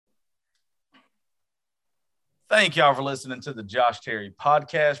Thank y'all for listening to the Josh Terry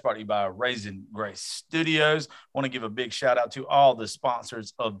podcast brought to you by Raising Grace Studios. Want to give a big shout out to all the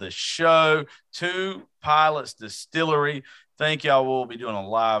sponsors of the show, to Pilots Distillery. Thank y'all. We'll be doing a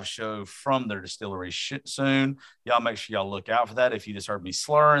live show from their distillery soon. Y'all make sure y'all look out for that. If you just heard me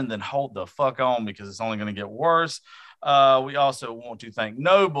slurring, then hold the fuck on because it's only going to get worse. We also want to thank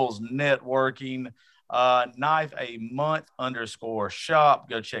Nobles Networking, Knife a Month _shop.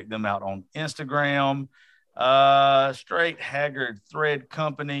 Go check them out on Instagram. Straight Haggard Thread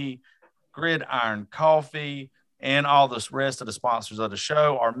Company, Gridiron Coffee, and all the rest of the sponsors of the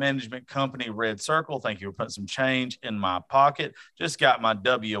show. Our management company, Red Circle. Thank you for putting some change in my pocket. Just got my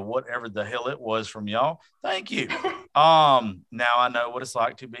W, whatever the hell it was from y'all. Thank you. Now I know what it's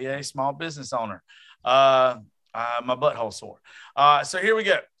like to be a small business owner. My butthole sore. So here we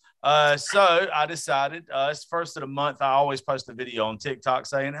go. So I decided it's first of the month. I always post a video on TikTok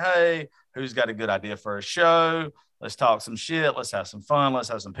saying, hey, who's got a good idea for a show? Let's talk some shit. Let's have some fun. Let's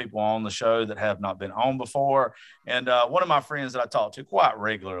have some people on the show that have not been on before. And one of my friends that I talk to quite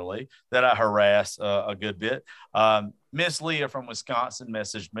regularly, that I harass a good bit, Miss Leah from Wisconsin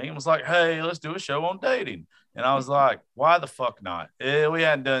messaged me and was like, hey, let's do a show on dating. And I was like, why the fuck not? We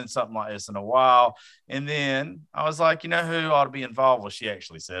hadn't done something like this in a while. And then I was like, you know who ought to be involved? Well, she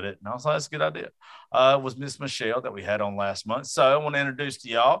actually said it. And I was like, that's a good idea. It was Miss Michelle that we had on last month. So I want to introduce to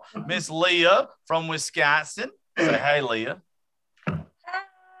y'all Miss Leah from Wisconsin. Say, hey, Leah.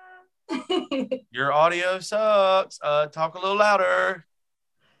 Your audio sucks. Talk a little louder.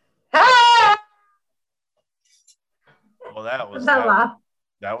 Well, that was good enough.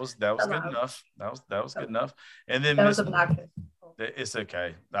 That was good enough. And then Miss, it's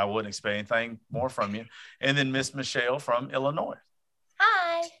okay. I wouldn't expect anything more from you. And then Miss Michelle from Illinois.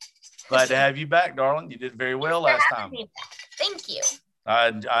 Hi. Glad to have you back, darling. You did very well last time. Thank you.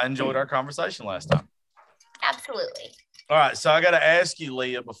 I enjoyed our conversation last time. Absolutely. All right, so I got to ask you,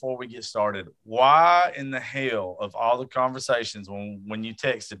 Leah, before we get started, why in the hell of all the conversations when you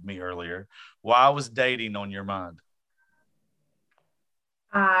texted me earlier, why was dating on your mind?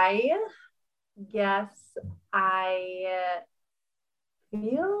 I guess I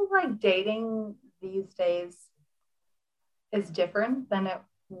feel like dating these days is different than it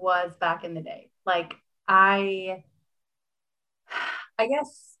was back in the day. Like I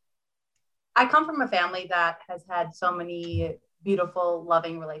guess I come from a family that has had so many beautiful,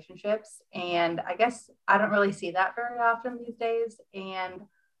 loving relationships. And I guess I don't really see that very often these days. And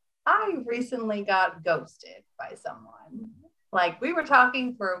I recently got ghosted by someone. Like we were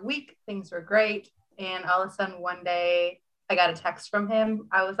talking for a week, things were great. And all of a sudden one day I got a text from him.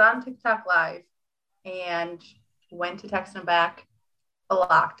 I was on TikTok live and went to text him back,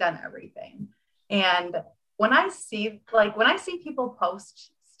 blocked on everything. And when I see people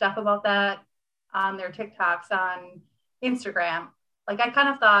post stuff about that on their TikToks on Instagram, like I kind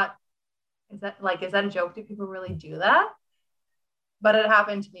of thought, is that a joke? Do people really do that? But it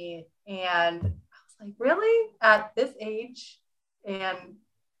happened to me. And I was like, really? At this age? And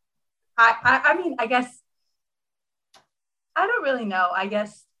I mean, I guess, I don't really know. I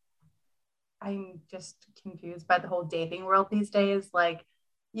guess I'm just confused by the whole dating world these days. Like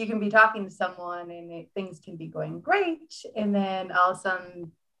you can be talking to someone and things can be going great. And then all of a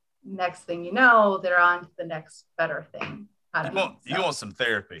sudden, next thing you know, they're on to the next better thing. You want some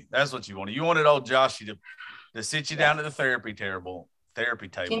therapy. That's what you wanted. You wanted old Joshy to sit you down at the therapy table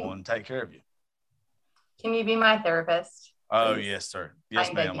and take care of you. Can you be my therapist? Oh, yes, sir.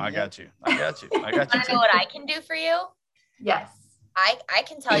 Yes, ma'am. I got you. Want to know what I can do for you? Yes. I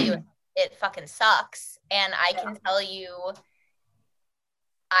can tell you it fucking sucks. And I can tell you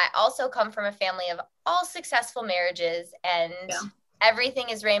I also come from a family of all successful marriages and everything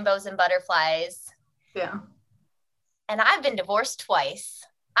is rainbows and butterflies. Yeah. And I've been divorced twice.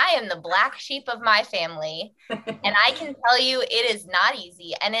 I am the black sheep of my family. And I can tell you it is not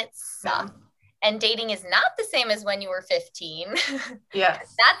easy and it sucks. And dating is not the same as when you were 15.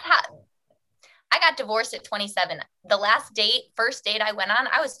 Yes. That's how I got divorced at 27. The first date I went on,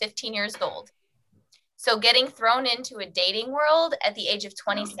 I was 15 years old. So getting thrown into a dating world at the age of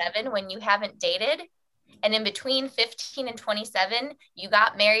 27 when you haven't dated, and in between 15 and 27, you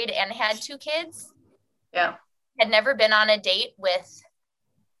got married and had 2 kids. Yeah. Had never been on a date with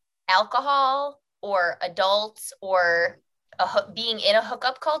alcohol or adults or being in a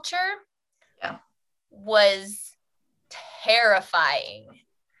hookup culture. Yeah. Was terrifying.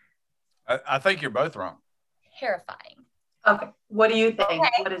 I think you're both wrong. Terrifying. Okay. What do you think?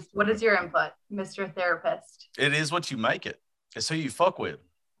 Okay. What is your input, Mr. Therapist? It is what you make it. It's who you fuck with.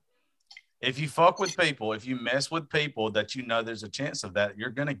 If you fuck with people, if you mess with people that you know there's a chance of that,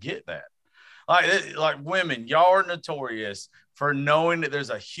 you're going to get that. Like women, y'all are notorious for knowing that there's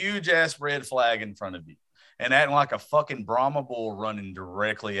a huge ass red flag in front of you and acting like a fucking Brahma bull running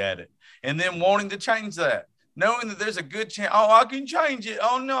directly at it, and then wanting to change that, knowing that there's a good chance. Oh, I can change it.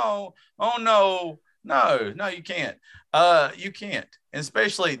 Oh no. Oh no. No, you can't. You can't. And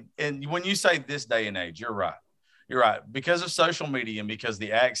especially, and when you say this day and age, you're right. You're right. Because of social media and because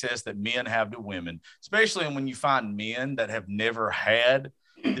the access that men have to women, especially when you find men that have never had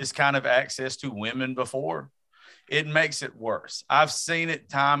this kind of access to women before, it makes it worse. I've seen it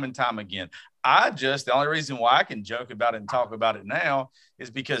time and time again. The only reason why I can joke about it and talk about it now is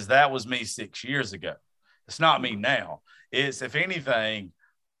because that was me 6 years ago. It's not me now. It's, if anything,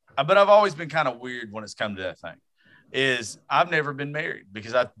 but I've always been kind of weird when it's come to that thing. Is I've never been married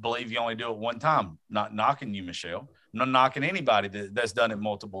because I believe you only do it one time. Not knocking you, Michelle. I'm not knocking anybody that's done it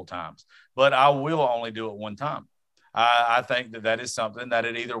multiple times, but I will only do it one time. I think that is something that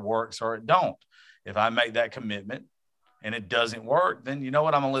it either works or it don't. If I make that commitment and it doesn't work, then you know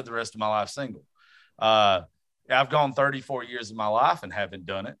what? I'm going to live the rest of my life single. I've gone 34 years of my life and haven't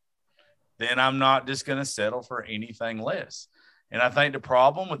done it. Then I'm not just going to settle for anything less. And I think the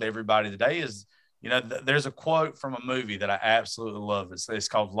problem with everybody today is, there's a quote from a movie that I absolutely love. It's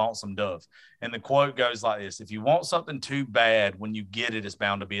called Lonesome Dove. And the quote goes like this: if you want something too bad, when you get it, it's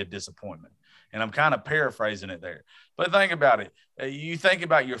bound to be a disappointment. And I'm kind of paraphrasing it there. But think about it. You think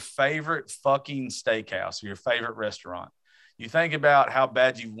about your favorite fucking steakhouse or your favorite restaurant. You think about how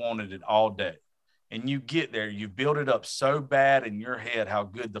bad you've wanted it all day. And you get there, you build it up so bad in your head how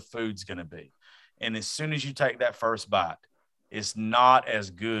good the food's going to be. And as soon as you take that first bite, it's not as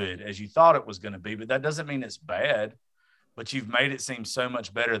good as you thought it was going to be, but that doesn't mean it's bad, but you've made it seem so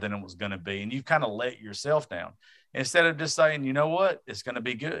much better than it was going to be. And you've kind of let yourself down instead of just saying, you know what, it's going to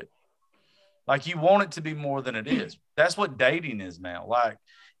be good. Like, you want it to be more than it is. That's what dating is now. Like,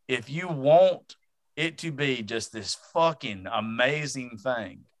 if you want it to be just this fucking amazing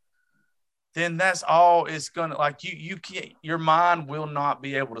thing, then that's all it's going to, like, you can't, your mind will not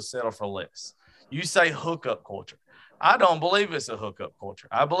be able to settle for less. You say hookup culture. I don't believe it's a hookup culture.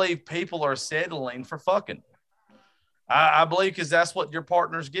 I believe people are settling for fucking. I believe because that's what your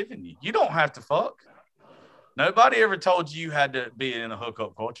partner's giving you. You don't have to fuck. Nobody ever told you had to be in a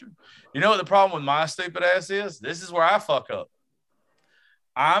hookup culture. You know what the problem with my stupid ass is? This is where I fuck up.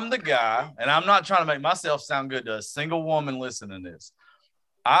 I'm the guy, and I'm not trying to make myself sound good to a single woman listening to this.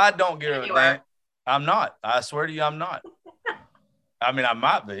 I don't give a damn. I'm not. I swear to you, I'm not. I mean, I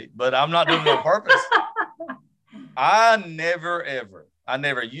might be, but I'm not doing it on purpose. I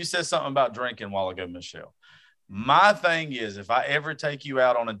never, you said something about drinking a while ago, Michelle. My thing is, if I ever take you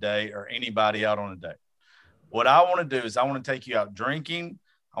out on a date or anybody out on a date, what I want to do is I want to take you out drinking.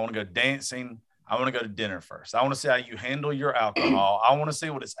 I want to go dancing. I want to go to dinner first. I want to see how you handle your alcohol. I want to see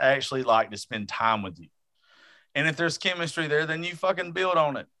what it's actually like to spend time with you. And if there's chemistry there, then you fucking build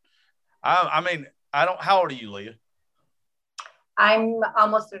on it. I mean, how old are you, Leah? I'm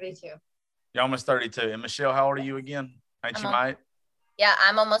almost 32. You're almost 32. And Michelle, how old are you again? Ain't you mate? Yeah,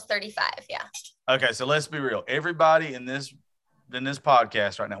 I'm almost 35. Yeah. Okay, so let's be real. Everybody in this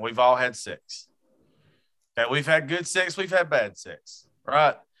podcast right now, we've all had sex. Okay, we've had good sex, we've had bad sex,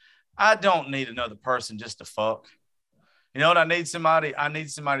 right? I don't need another person just to fuck. You know what I need? I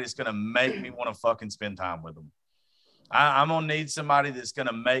need somebody that's gonna make me want to fucking spend time with them. I'm gonna need somebody that's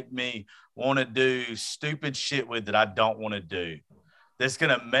gonna make me want to do stupid shit with that I don't want to do. That's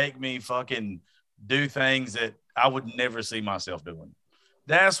going to make me fucking do things that I would never see myself doing.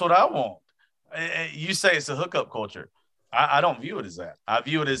 That's what I want. You say it's a hookup culture. I don't view it as that. I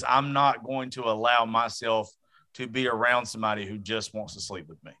view it as I'm not going to allow myself to be around somebody who just wants to sleep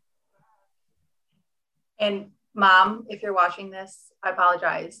with me. And Mom, if you're watching this, I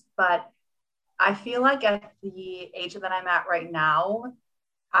apologize, but I feel like at the age that I'm at right now,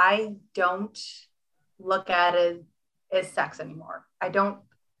 I don't look at it as sex anymore. I don't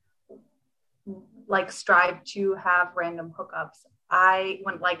like strive to have random hookups.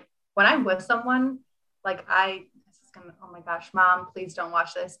 When I'm with someone, oh my gosh, Mom, please don't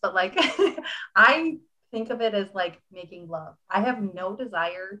watch this. But like, I think of it as like making love. I have no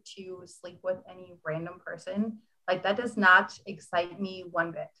desire to sleep with any random person. Like, that does not excite me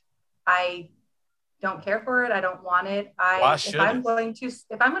one bit. I don't care for it. I don't want it. If I'm going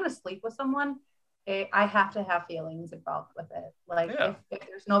to sleep with someone, I have to have feelings involved with it. Like, yeah. if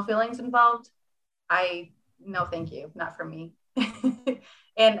there's no feelings involved, no, thank you, not for me.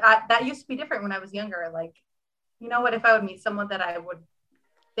 And that used to be different when I was younger. Like, you know what? If I would meet someone that I would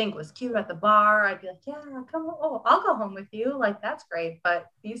think was cute at the bar, I'd be like, yeah, come on. Oh, I'll go home with you. Like, that's great. But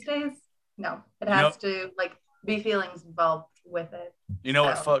these days, no, it has to, like, be feelings involved with it. You know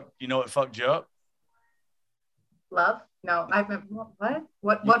what fucked you up? Love? No, I've been,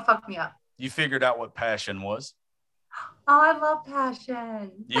 what fucked me up? You figured out what passion was. Oh, I love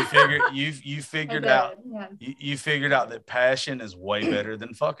passion. You figured out yes. you figured out that passion is way better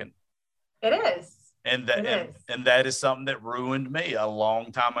than fucking. It is. And that is something that ruined me a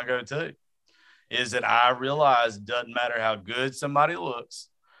long time ago too. Is that I realized it doesn't matter how good somebody looks.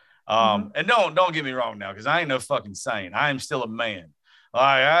 And don't get me wrong now, because I ain't no fucking saint. I am still a man.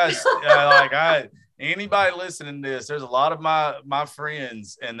 Anybody listening to this, there's a lot of my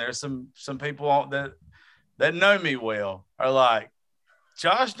friends, and there's some people that know me well are like,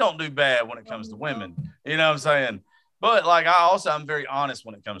 Josh don't do bad when it comes to women. You know what I'm saying? But like, I'm very honest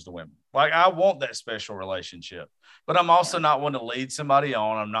when it comes to women. Like, I want that special relationship, but I'm also not one to lead somebody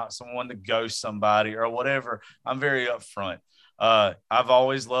on. I'm not someone to ghost somebody or whatever. I'm very upfront. I've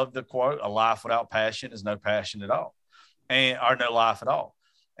always loved the quote, a life without passion is no passion at all, or no life at all.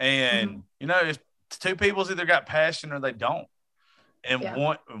 And, if two people's either got passion or they don't.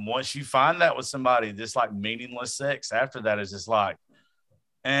 And once you find that with somebody, this like meaningless sex after that is just like,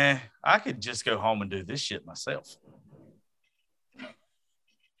 I could just go home and do this shit myself.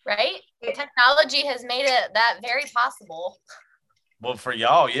 Right? Technology has made it that very possible. Well, for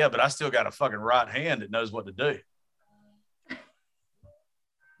y'all, yeah, but I still got a fucking right hand that knows what to do.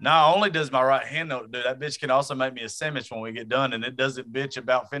 Not only does my right hand know what to do, that bitch can also make me a sandwich when we get done, and it doesn't bitch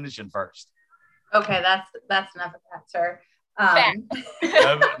about finishing first. Okay, that's enough of that, sir.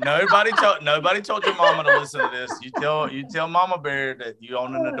 Nobody told your mama to listen to this. You tell Mama Bear that you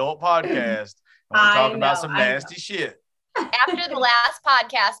own an adult podcast and we're talking about some nasty shit. After the last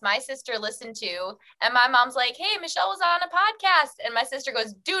podcast my sister listened to, and my mom's like, hey, Michelle was on a podcast, and my sister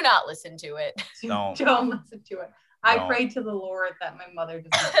goes, do not listen to it. Don't listen to it. I pray to the Lord that my mother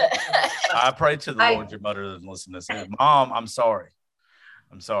doesn't listen to it. I pray to the Lord your mother doesn't listen to this. Mom, I'm sorry.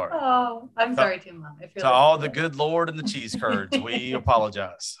 Oh, I'm sorry too, Mom. To all the good Lord and the cheese curds, we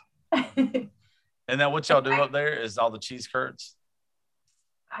apologize. And that what y'all do up there is all the cheese curds?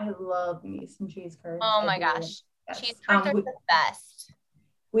 I love me some cheese curds. Oh my gosh. Yes. Cheese curds are the best.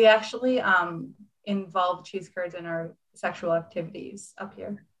 We actually involve cheese curds in our sexual activities up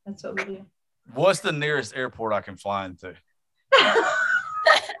here. That's what we do. What's the nearest airport I can fly into?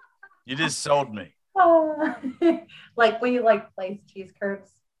 You just sold me. Like when you place cheese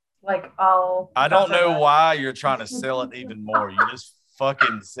curds, I don't know why you're trying to sell it even more. You just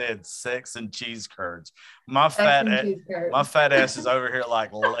fucking said sex and cheese curds. My fat ass is over here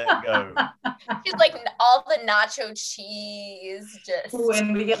like, let go. She's like all the nacho cheese just.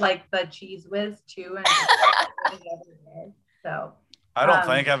 When we get the cheese whiz too, and so I don't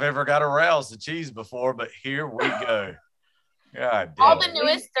think I've ever got aroused to cheese before, but here we go. God damn. All the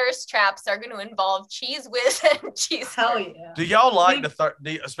newest thirst traps are going to involve cheese whiz and cheese. Hell yeah. Do y'all like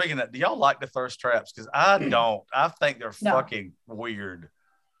speaking of that, do y'all like the thirst traps? Because I don't. I think they're fucking weird.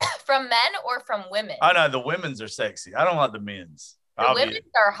 From men or from women? I know the women's are sexy. I don't like the men's. The women's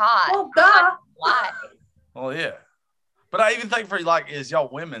are hot. Well, duh. Why? Well, yeah. But I even think for is y'all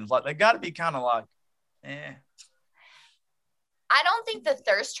women's they got to be kind of like, I don't think the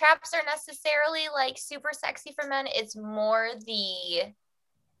thirst traps are necessarily super sexy for men. It's more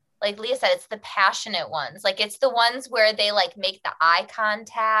like Leah said, it's the passionate ones. It's the ones where they make the eye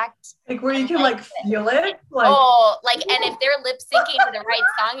contact. Where you can feel it. And if they're lip syncing to the right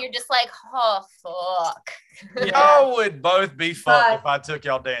song, you're just like, oh, fuck. Y'all would both be fucked if I took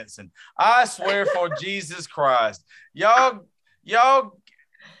y'all dancing. I swear for Jesus Christ. Y'all,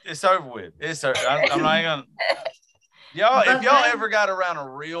 it's over with. I'm not even y'all, if y'all ever got around a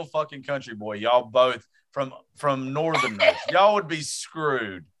real fucking country boy, y'all both from northerners, y'all would be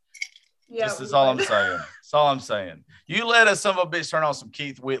screwed. Yeah, this is all I'm saying. That's all I'm saying. You let a son of a bitch turn on some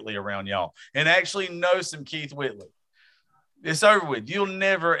Keith Whitley around y'all and actually know some Keith Whitley. It's over with. You'll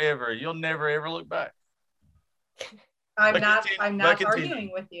never ever look back. I'm not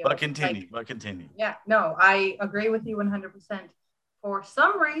arguing with you. But continue. Yeah, no, I agree with you 100%. For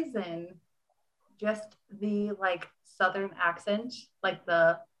some reason, just the Southern accent, I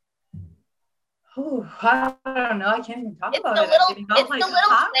don't know. I can't even talk about it. It's the little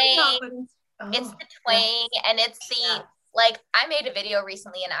twang. It's the twang, and it's the I made a video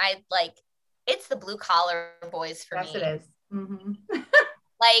recently, and it's the blue collar boys for me. Yes, it is. Mm-hmm.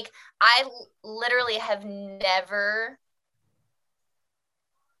 I literally have never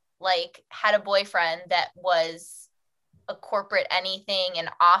had a boyfriend that was a corporate anything, an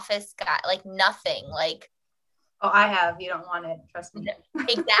office guy, nothing. Oh, I have. You don't want it. Trust me.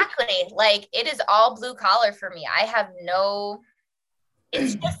 Exactly. It is all blue collar for me. I have no,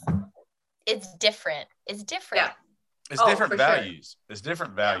 it's just it's different. It's different. Yeah. It's different values. Sure. It's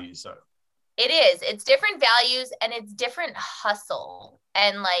different values. So it is. It's different values and it's different hustle.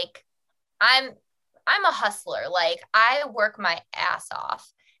 And like, I'm a hustler. Like, I work my ass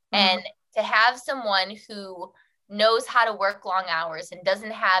off. Mm-hmm. And to have someone who knows how to work long hours and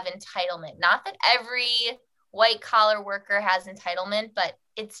doesn't have entitlement, not that every white collar worker has entitlement, but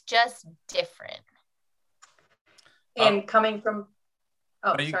it's just different. And coming from,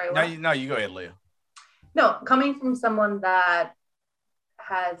 you go ahead, Leah. No, coming from someone that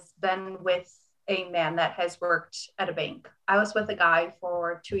has been with a man that has worked at a bank. I was with a guy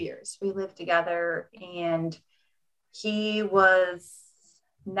for 2 years. We lived together and he was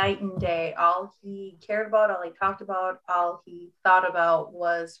night and day. All he cared about, all he talked about, all he thought about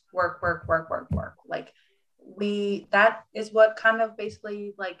was work. Like that is what kind of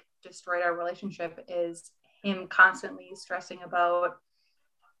basically like destroyed our relationship, is him constantly stressing about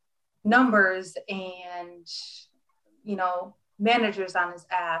numbers and, you know, managers on his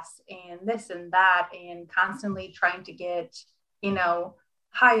ass and this and that, and constantly trying to get, you know,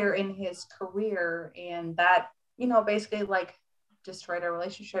 higher in his career. And that, you know, basically like destroyed our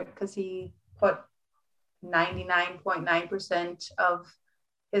relationship because he put 99.9% of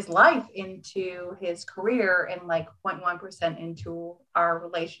his life into his career and like 0.1% into our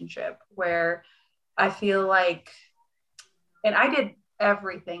relationship, where I feel like, and I did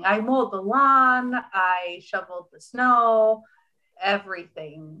everything. I mowed the lawn, I shoveled the snow,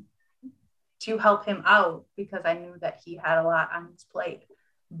 everything to help him out because I knew that he had a lot on his plate.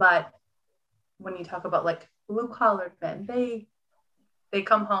 But when you talk about like blue collared men, they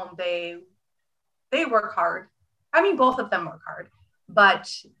come home, they work hard. I mean, both of them work hard,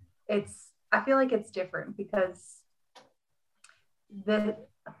 but I feel like it's different because I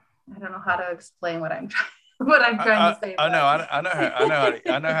don't know how to explain what I'm trying to say.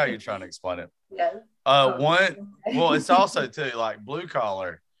 I know how you're trying to explain it. Yes. Well, it's also too like blue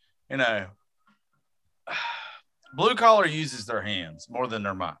collar, you know, blue collar uses their hands more than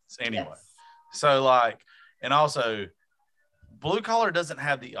their minds anyway. Yes. So like, and also blue collar doesn't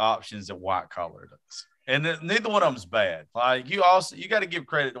have the options that white collar does. And neither one of them's bad. Like you got to give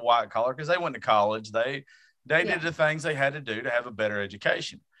credit to white collar because they went to college. They did the things they had to do to have a better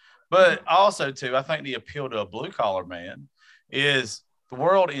education. But also too, I think the appeal to a blue collar man is the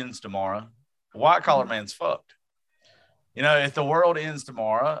world ends tomorrow. White collar man's fucked. You know, if the world ends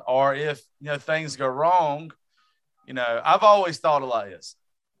tomorrow, or if, you know, things go wrong, you know, I've always thought of like this.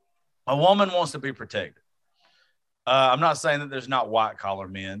 A woman wants to be protected. I'm not saying that there's not white collar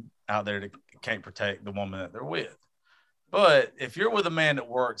men out there that can't protect the woman that they're with. But if you're with a man that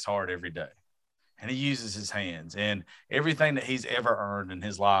works hard every day and he uses his hands and everything that he's ever earned in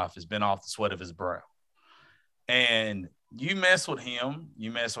his life has been off the sweat of his brow, and you mess with him,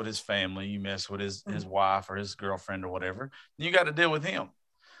 you mess with his family, you mess with his wife or his girlfriend or whatever, you got to deal with him.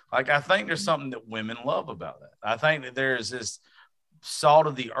 Like, I think there's something that women love about that. I think that there's this salt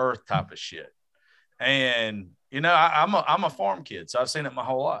of the earth type of shit. And, you know, I'm a farm kid, so I've seen it my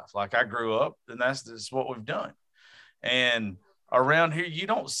whole life. Like, I grew up, and that's what we've done. And around here, you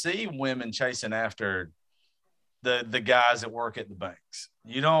don't see women chasing after the guys that work at the banks.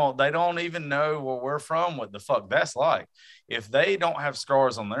 They don't even know where we're from, what the fuck that's like. If they don't have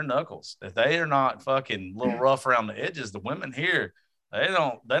scars on their knuckles, if they are not fucking a little rough around the edges, the women here, they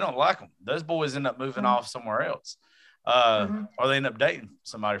don't like them. Those boys end up moving off somewhere else. Or they end up dating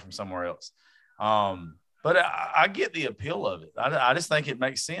somebody from somewhere else. But I get the appeal of it. I just think it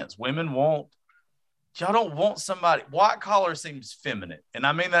makes sense. Y'all don't want somebody, white collar seems feminine. And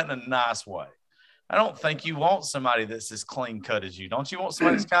I mean that in a nice way. I don't think you want somebody that's as clean cut as you. Don't you want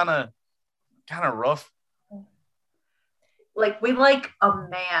somebody that's kind of rough? Like, we like a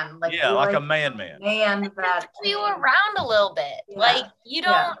man. Like, yeah, like a man. Man that you around a little bit. Yeah. Like, you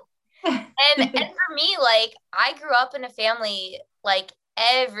don't. Yeah. and for me, like, I grew up in a family, like,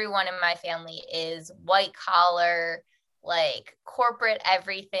 everyone in my family is white collar, like corporate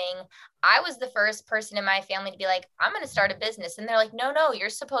everything. I was the first person in my family to be like, I'm going to start a business. And they're like, no, you're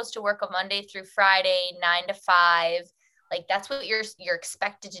supposed to work a Monday through Friday, 9 to 5. Like, that's what you're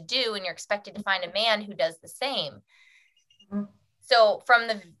expected to do. And you're expected to find a man who does the same. Mm-hmm. So from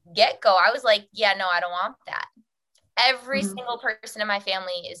the get-go, I was like, yeah, no, I don't want that. Every single person in my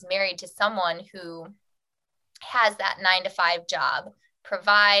family is married to someone who has that 9 to 5 job,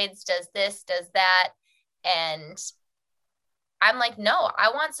 provides, does this, does that. And I'm like, no, I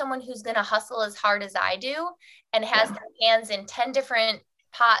want someone who's going to hustle as hard as I do and has their hands in 10 different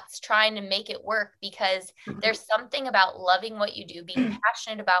pots trying to make it work, because there's something about loving what you do, being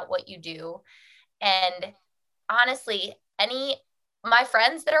passionate about what you do. And honestly, any my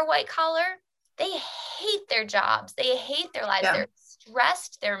friends that are white collar, they hate their jobs. They hate their lives. Yeah. They're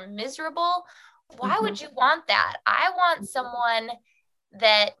stressed. They're miserable. Why would you want that? I want someone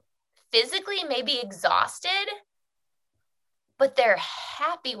that physically may be exhausted, but they're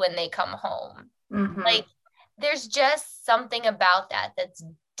happy when they come home. Like, there's just something about that that's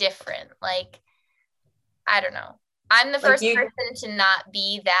different. Like, I don't know. I'm the first person to not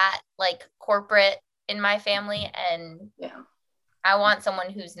be that like corporate in my family, and I want someone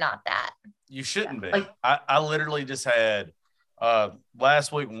who's not that. You shouldn't be. I literally just had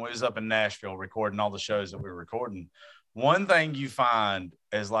last week when we was up in Nashville recording all the shows that we were recording, one thing you find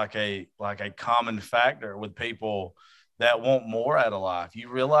is like a common factor with people that want more out of life. You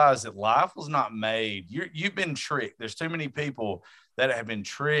realize that life was not made. You've been tricked. There's too many people that have been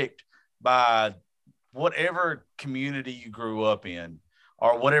tricked by whatever community you grew up in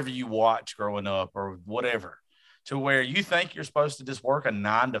or whatever you watched growing up or whatever, to where you think you're supposed to just work a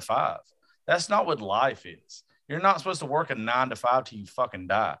 9 to 5. That's not what life is. You're not supposed to work a 9 to 5 till you fucking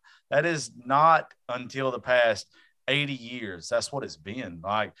die. That is not until the past 80 years. That's what it's been.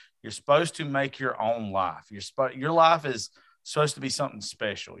 Like, you're supposed to make your own life. Your life is supposed to be something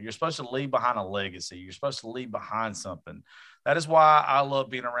special. You're supposed to leave behind a legacy. You're supposed to leave behind something. That is why I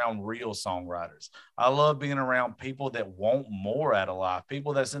love being around real songwriters. I love being around people that want more out of life,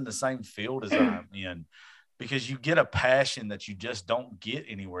 people that's in the same field as I'm in, because you get a passion that you just don't get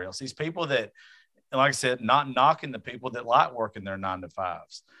anywhere else. These people that, like I said, not knocking the people that like working their 9 to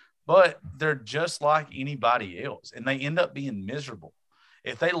 5s, but they're just like anybody else, and they end up being miserable.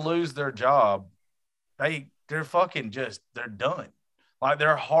 If they lose their job, they're fucking just, they're done. Like,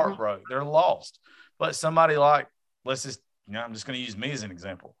 they're heartbroken, they're lost. But somebody like, let's just, I'm just going to use me as an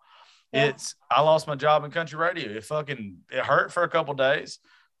example. Yeah. I lost my job in country radio. It hurt for a couple of days,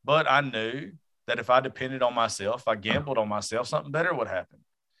 but I knew that if I depended on myself, I gambled on myself, something better would happen.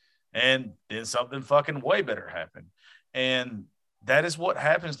 And then something fucking way better happened. And that is what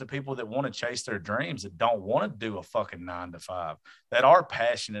happens to people that want to chase their dreams, that don't want to do a fucking 9 to 5, that are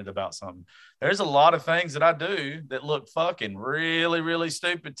passionate about something. There's a lot of things that I do that look fucking really, really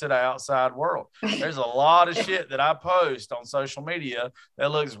stupid to the outside world. There's a lot of shit that I post on social media that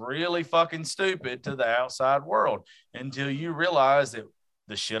looks really fucking stupid to the outside world, until you realize that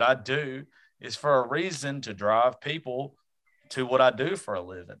the shit I do is for a reason, to drive people to what I do for a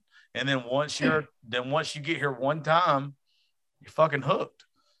living. And then once you get here one time, you're fucking hooked.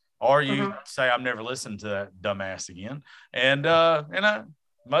 Or you say, I'm never listening to that dumbass again. And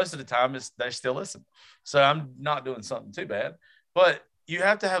most of the time they still listen. So I'm not doing something too bad. But you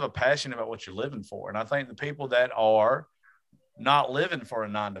have to have a passion about what you're living for. And I think the people that are not living for a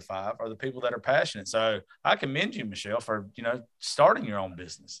 9 to 5 are the people that are passionate. So I commend you, Michelle, for, starting your own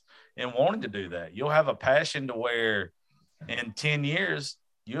business and wanting to do that. You'll have a passion to where in 10 years,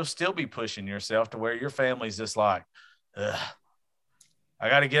 you'll still be pushing yourself to where your family's just like, ugh, I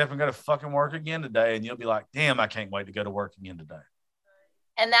got to get up and go to fucking work again today. And you'll be like, damn, I can't wait to go to work again today.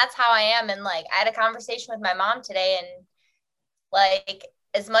 And that's how I am. And like, I had a conversation with my mom today, and like,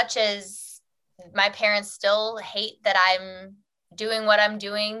 as much as my parents still hate that I'm doing what I'm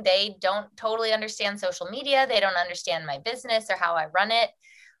doing, they don't totally understand social media. They don't understand my business or how I run it.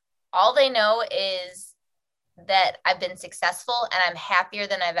 All they know is that I've been successful and I'm happier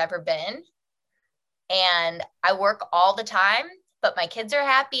than I've ever been. And I work all the time, but my kids are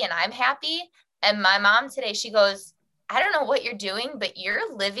happy and I'm happy. And my mom today, she goes, I don't know what you're doing, but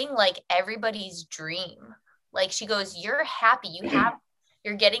you're living like everybody's dream. Like, she goes, you're happy.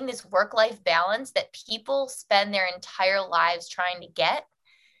 You're getting this work-life balance that people spend their entire lives trying to get.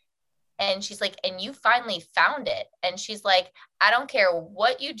 And she's like, and you finally found it. And she's like, I don't care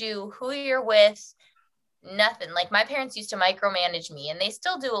what you do, who you're with, nothing. Like, my parents used to micromanage me, and they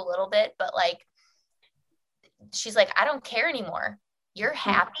still do a little bit, but like, she's like, I don't care anymore. You're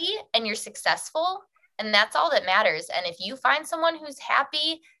happy and you're successful, and that's all that matters. And if you find someone who's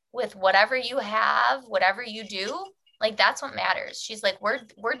happy with whatever you have, whatever you do, like, that's what matters. She's like,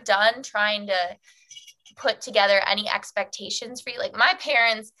 we're done trying to put together any expectations for you. Like, my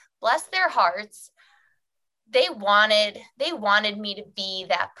parents, bless their hearts, they wanted me to be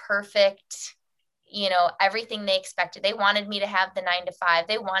that perfect, everything they expected. They wanted me to have the 9 to 5.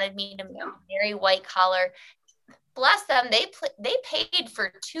 They wanted me to marry white collar. Bless them. They paid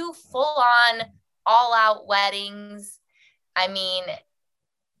for 2 full-on, all-out weddings. I mean,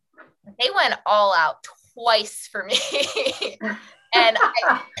 they went all out twice for me. And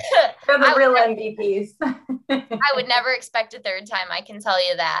they're the real MVPs. I would never expect a third time. I can tell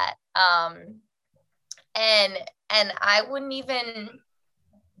you that. And I wouldn't even,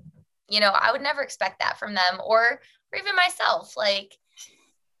 I would never expect that from them, or or even myself, like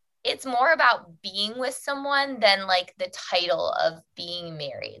it's more about being with someone than like the title of being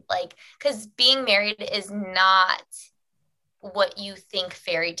married. Like, because being married is not what you think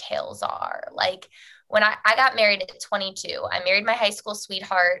fairy tales are. Like when I got married at 22, I married my high school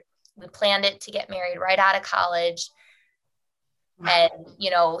sweetheart. We planned it to get married right out of college. And,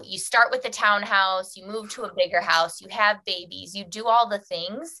 you know, you start with the townhouse, you move to a bigger house, you have babies, you do all the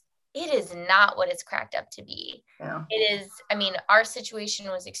things. It is not what it's cracked up to be. Yeah. It is, I mean, our situation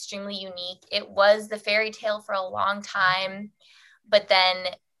was extremely unique. It was the fairy tale for a long time, but then,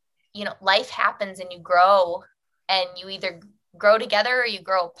 you know, life happens and you grow, and you either grow together or you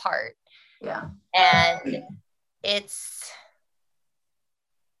grow apart. Yeah. And it's.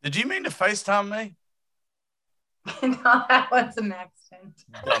 Did you mean to FaceTime me? No, that was an accident.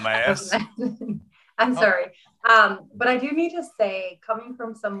 Dumbass. I'm sorry. But I do need to say, coming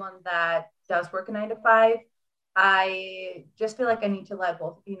from someone that does work a 9 to 5, I just feel like I need to let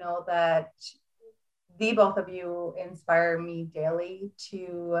both of you know that the both of you inspire me daily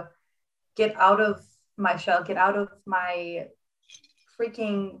to get out of my shell, get out of my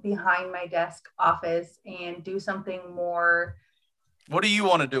freaking behind my desk office and do something more What do you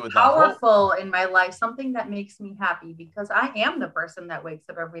want to do with that? powerful in my life, something that makes me happy, because I am the person that wakes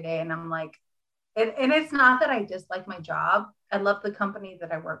up every day and I'm like, and it's not that I dislike my job. I love the company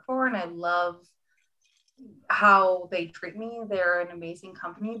that I work for and I love how they treat me. They're an amazing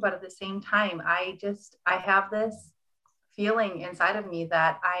company, but at the same time, I have this feeling inside of me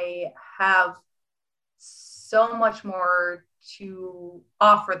that I have so much more to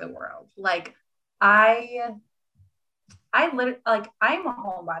offer the world. Like I literally, like, I'm a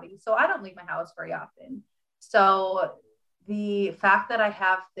homebody, so I don't leave my house very often. So the fact that I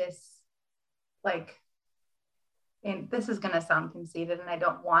have this, like, and this is going to sound conceited, and I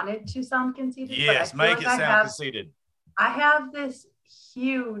don't want it to sound conceited. Yes, make it sound conceited. I have this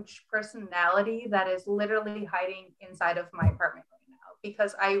huge personality that is literally hiding inside of my apartment right now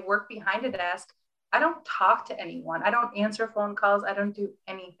because I work behind a desk. I don't talk to anyone. I don't answer phone calls. I don't do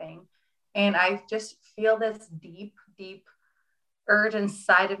anything. And I just feel this deep, deep urge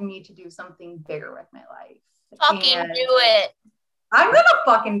inside of me to do something bigger with my life. Fucking do it. I'm going to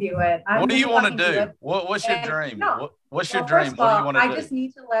fucking do it. What do you want to do? What's your dream? No, what's your dream? What do you want to do? I just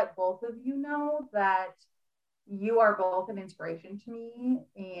need to let both of you know that you are both an inspiration to me,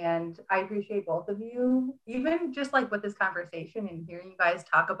 and I appreciate both of you. Even just like with this conversation and hearing you guys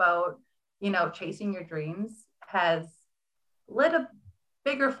talk about, you know, chasing your dreams has lit a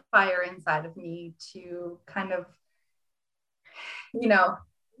bigger fire inside of me to kind of, you know,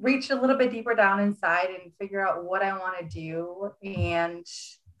 reach a little bit deeper down inside and figure out what I want to do and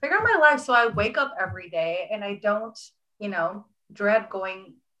figure out my life. So I wake up every day and I don't, you know, dread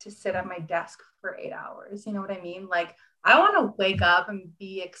going to sit at my desk for 8 hours. You know what I mean? Like, I want to wake up and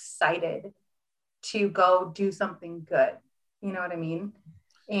be excited to go do something good. You know what I mean?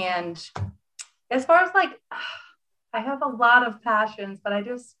 And as far as like, I have a lot of passions, but I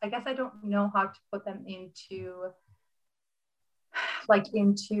guess I don't know how to put them into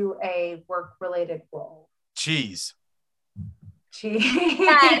a work-related role. Cheese.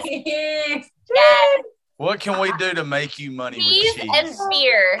 Yes. Yes. What can we do to make you money Cheese with cheese? and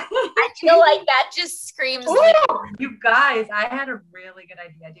beer. I feel like that just screams. You guys, I had a really good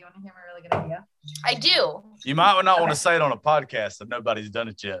idea. Do you want to hear my really good idea? I do. You might not want to say it on a podcast if nobody's done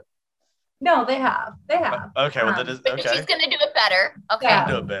it yet. No, they have. Okay, well, that is okay. She's gonna do it better. Okay. Yeah.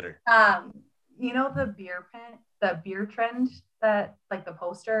 Do it better. You know the beer trend that, like, the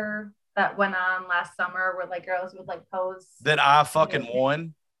poster that went on last summer where like girls would like pose. That I fucking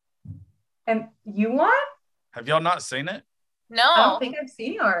won. And you won? Have y'all not seen it? No. I don't think I've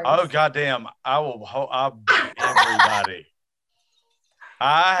seen yours. Oh goddamn! I'll beat everybody.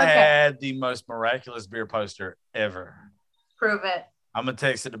 I had the most miraculous beer poster ever. Prove it. I'm gonna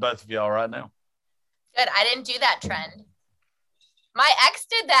text it to both of y'all right now. Good. I didn't do that trend. My ex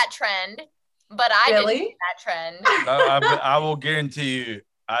did that trend, but I Really? didn't do that trend. No, I will guarantee you,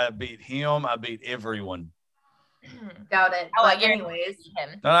 I beat him. I beat everyone. Doubt it. Oh, But anyways.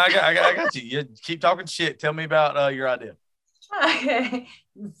 Him. No, I got you. You keep talking shit. Tell me about your idea. Okay.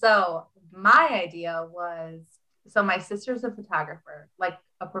 So my idea was, so my sister's a photographer, like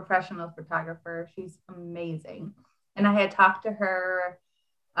a professional photographer. She's amazing. And I had talked to her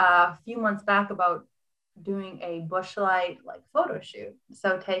a few months back about doing a bushlight like photo shoot.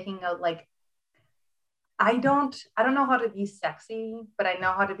 So taking a like, I don't know how to be sexy, but I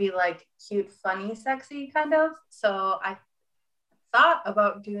know how to be like cute, funny, sexy kind of. So I thought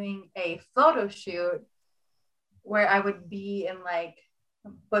about doing a photo shoot where I would be in like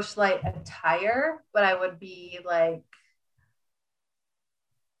Bush Light attire, but I would be like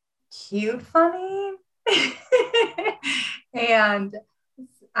cute, funny. And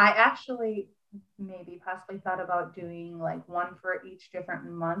I actually maybe possibly thought about doing like one for each different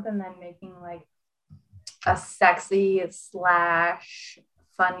month and then making like a sexy slash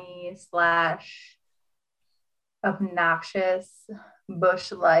funny slash obnoxious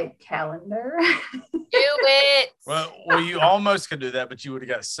Bush Light calendar. Do it. Well, you almost could do that, but you would have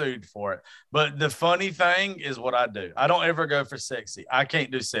got sued for it. But the funny thing is what I do. I don't ever go for sexy. I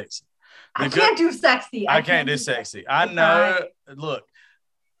can't do sexy. I can't do sexy. I can't do sexy. I know. Look,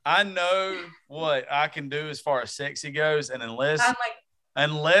 I know what I can do as far as sexy goes, and unless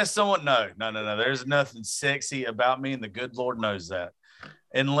someone no, there's nothing sexy about me, and the good Lord knows that.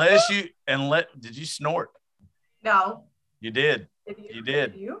 Did you snort? No. You did. You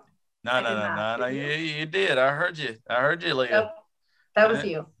did. Did you? No. You did. I heard you, Leah. Nope. That was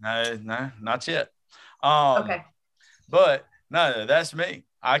you. No, not yet. Okay. But no, that's me.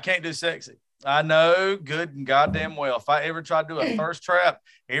 I can't do sexy. I know good and goddamn well. If I ever tried to do a thirst trap,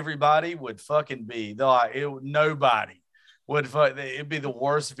 everybody would fucking be like, nobody would fuck. It'd be the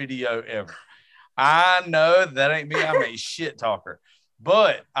worst video ever. I know that ain't me. I'm a shit talker.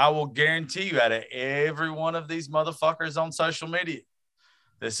 But I will guarantee you, out of every one of these motherfuckers on social media,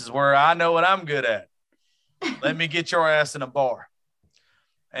 this is where I know what I'm good at. Let me get your ass in a bar.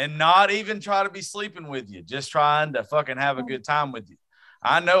 And not even try to be sleeping with you. Just trying to fucking have a good time with you.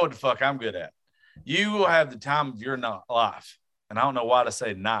 I know what the fuck I'm good at. You will have the time of your life. And I don't know why to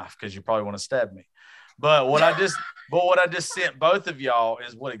say knife, because you probably want to stab me. But what I just sent both of y'all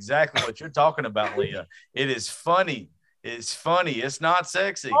is exactly what you're talking about, Leah. It is funny. It's funny. It's not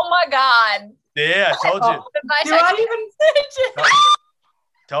sexy. Oh my God. Yeah, I told you. Do I even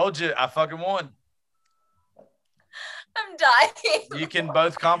told you I fucking won. I'm dying. You can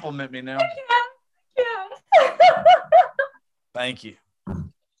both compliment me now. Yeah. Thank you.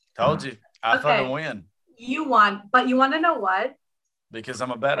 Told you. I fucking win. You won. But you want to know what? Because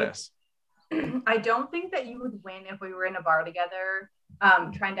I'm a badass. I don't think that you would win if we were in a bar together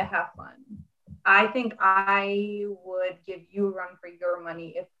trying to have fun. I think I would give you a run for your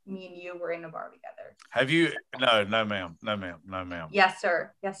money if me and you were in a bar together. Have you? No, ma'am. Yes,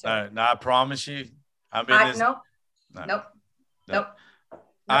 sir. No, I promise you. Nope.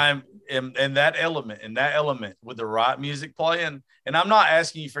 I'm in that element with the right music playing. And I'm not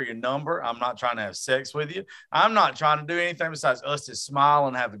asking you for your number. I'm not trying to have sex with you. I'm not trying to do anything besides us to smile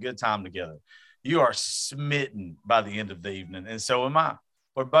and have a good time together. You are smitten by the end of the evening. And so am I.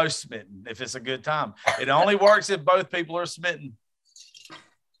 We're both smitten if it's a good time. It only works if both people are smitten.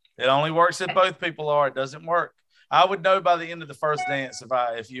 It only works if both people are. It doesn't work. I would know by the end of the first dance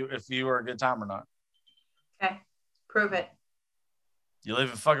if you were a good time or not. Okay. Prove it. You live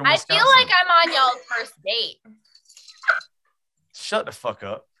in fucking Wisconsin. I feel like I'm on y'all's first date. Shut the fuck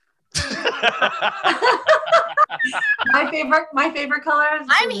up. my favorite color is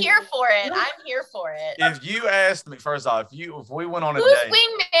I'm here for it. If you asked me, first off, if we went on a whose date,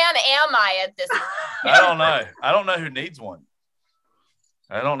 wingman am I at this point? I don't know who needs one.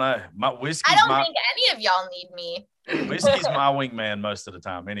 I don't know. I don't think any of y'all need me. Whiskey's my wingman most of the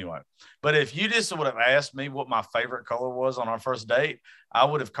time anyway. But if you just would have asked me what my favorite color was on our first date, I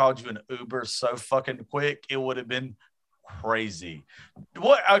would have called you an Uber so fucking quick. It would have been crazy.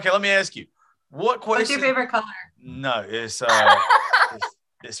 What? Okay, let me ask you. What question? What's your favorite color? No,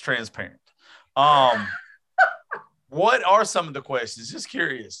 it's transparent. What are some of the questions? Just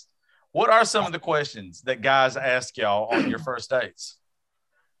curious. What are some of the questions that guys ask y'all on your first dates?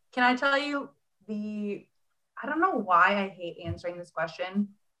 Can I tell you I don't know why I hate answering this question.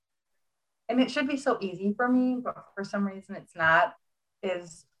 And it should be so easy for me, but for some reason it's not,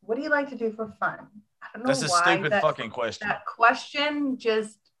 is what do you like to do for fun? I don't know. That's a stupid fucking question. That question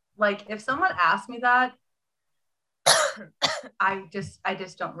just, like, if someone asked me that, I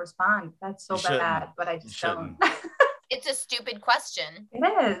just don't respond. That's so bad, but I just don't. It's a stupid question. It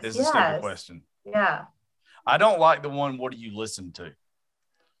is. It's a stupid question. Yeah. I don't like the one, what do you listen to?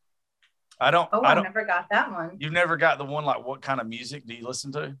 I've never got that one. You've never got the one, like, what kind of music do you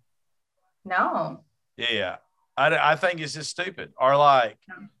listen to? No. Yeah. I think it's just stupid. Or like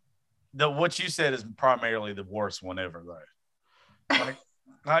what you said is primarily the worst one ever, though.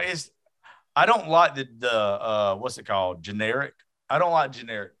 I don't like the what's it called? Generic. I don't like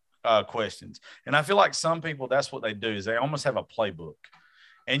generic questions. And I feel like some people, that's what they do, is they almost have a playbook.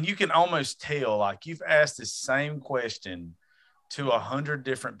 And you can almost tell, like, you've asked the same question to 100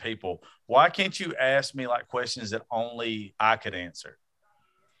 different people. Why can't you ask me like questions that only I could answer?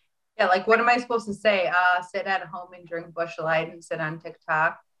 Yeah, like what am I supposed to say? Sit at home and drink Busch Light and sit on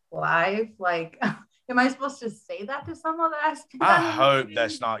TikTok live? Like, am I supposed to say that to someone that has I hope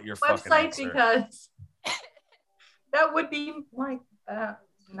that's not your fucking website? answer. Because that would be like,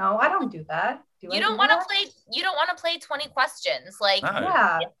 no, I don't do that. You don't want to play 20 questions. Like, No.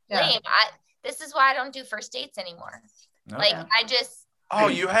 Yeah. lame. This is why I don't do first dates anymore. No. Like, I just. Oh,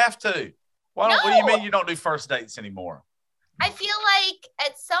 you have to. What do you mean you don't do first dates anymore? I feel like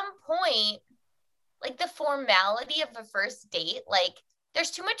at some point, like the formality of a first date, like there's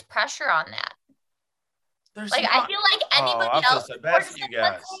too much pressure on that. I feel like anybody else, so bad for you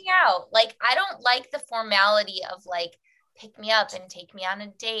guys. Let's hang out. Like, I don't like the formality of like pick me up and take me on a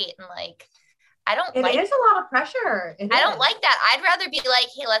date, and like It is a lot of pressure. I don't like that. I'd rather be like,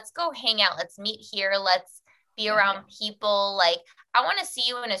 hey, let's go hang out. Let's meet here. Let's be around people. Like, I want to see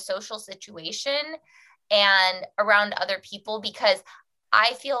you in a social situation and around other people, because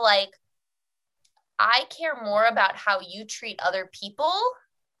I feel like I care more about how you treat other people.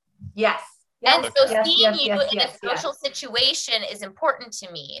 Yes. And so seeing you in a social situation is important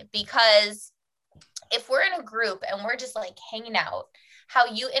to me, because if we're in a group and we're just like hanging out, how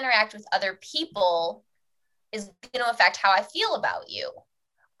you interact with other people is going to affect how I feel about you.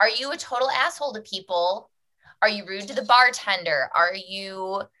 Are you a total asshole to people? Are you rude to the bartender? Are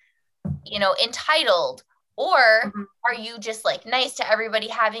you, entitled? Or are you just like nice to everybody,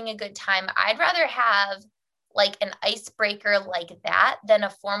 having a good time? I'd rather have like an icebreaker like that than a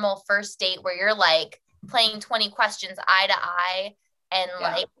formal first date where you're like playing 20 questions eye to eye. And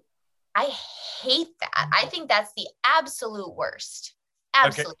like, I hate that. I think that's the absolute worst.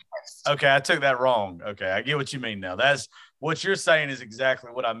 Absolute worst. Okay, I took that wrong. Okay, I get what you mean now. That's what you're saying is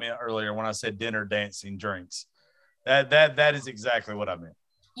exactly what I meant earlier when I said dinner, dancing, drinks. That is exactly what I meant.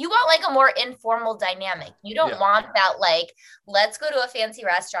 You want like a more informal dynamic. You don't want that like, let's go to a fancy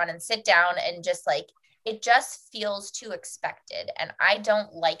restaurant and sit down and just like, it just feels too expected. And I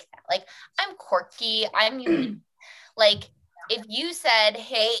don't like that. Like, I'm quirky. I'm unique. Like, if you said,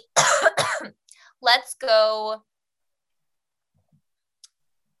 hey, let's go,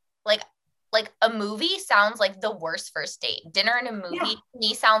 like a movie sounds like the worst first date. Dinner and a movie to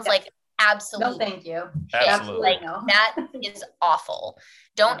me sounds like absolutely. No, thank you. Absolutely. Like, that is awful.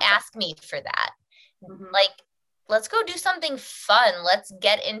 Don't ask me for that. Like, let's go do something fun. Let's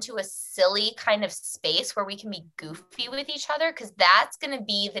get into a silly kind of space where we can be goofy with each other, because that's going to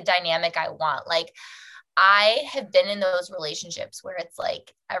be the dynamic I want. Like, I have been in those relationships where it's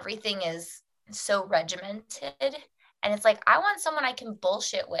like everything is so regimented, and it's like I want someone I can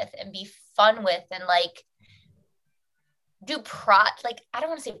bullshit with and be fun with, and like do I don't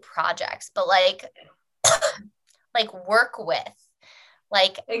want to say projects, but like work with.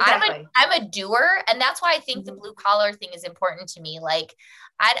 Like, exactly. I'm a doer, and that's why I think the blue collar thing is important to me. Like,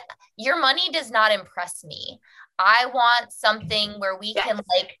 your money does not impress me. I want something where we can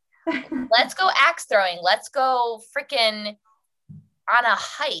like, let's go axe throwing. Let's go freaking on a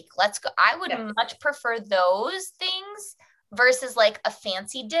hike. Let's go. I would much prefer those things versus like a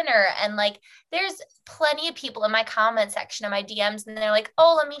fancy dinner. And like, there's plenty of people in my comment section of my DMs, and they're like,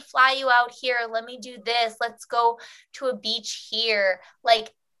 oh, let me fly you out here. Let me do this. Let's go to a beach here.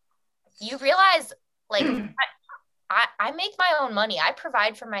 Like, you realize, like, I make my own money. I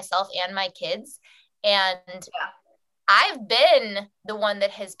provide for myself and my kids. And I've been the one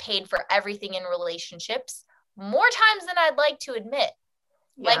that has paid for everything in relationships more times than I'd like to admit.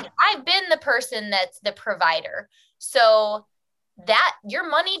 Like, I've been the person that's the provider. So that your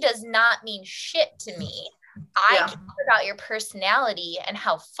money does not mean shit to me. I care about your personality and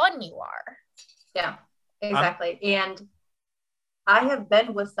how fun you are. Yeah, exactly. And I have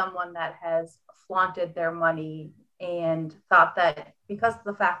been with someone that has flaunted their money and thought that because of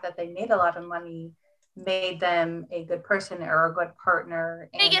the fact that they made a lot of money made them a good person or a good partner.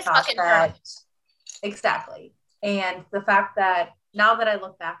 And thought that, exactly. And the fact that now that I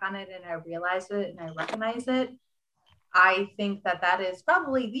look back on it and I realize it and I recognize it, I think that that is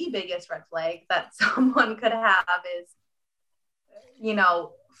probably the biggest red flag that someone could have is,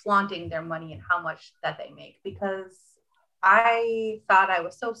 flaunting their money and how much that they make. Because I thought I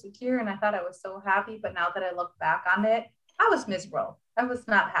was so secure and I thought I was so happy. But now that I look back on it, I was miserable. I was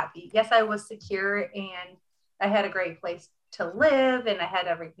not happy. Yes, I was secure and I had a great place to live and I had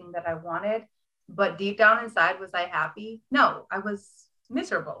everything that I wanted. But deep down inside, was I happy? No, I was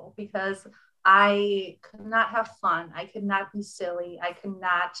miserable because I could not have fun. I could not be silly. I could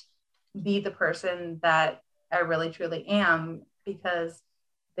not be the person that I really truly am because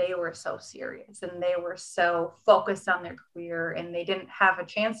they were so serious and they were so focused on their career and they didn't have a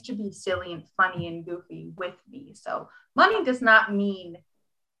chance to be silly and funny and goofy with me. So money does not mean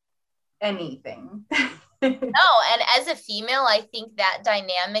anything. No, and as a female, I think that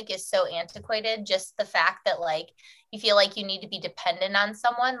dynamic is so antiquated. Just the fact that like you feel like you need to be dependent on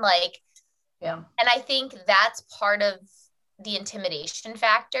someone, like, Yeah. And I think that's part of the intimidation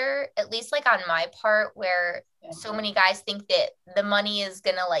factor, at least like on my part, where so many guys think that the money is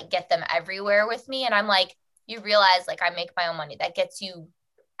gonna like get them everywhere with me, and I'm like, you realize like I make my own money. That gets you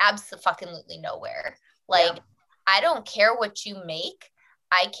absolutely nowhere. Like, I don't care what you make.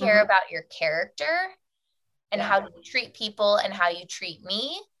 I care about your character and how you treat people and how you treat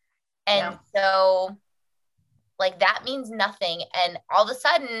me. And so like that means nothing. And all of a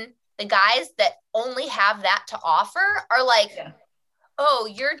sudden, the guys that only have that to offer are like, oh,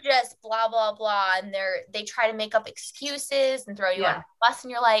 you're just blah, blah, blah. And they try to make up excuses and throw you on the bus.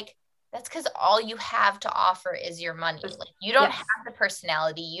 And you're like, that's because all you have to offer is your money. Like you don't have the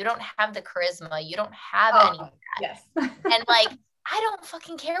personality. You don't have the charisma. You don't have any of that. Yes. And like, I don't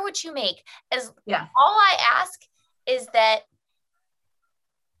fucking care what you make. All I ask is that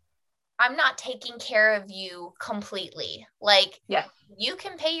I'm not taking care of you completely. Like, you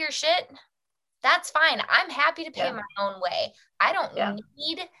can pay your shit. That's fine. I'm happy to pay my own way. I don't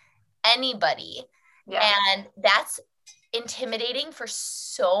need anybody. And that's intimidating for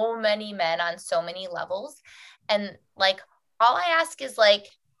so many men on so many levels. And like, all I ask is like,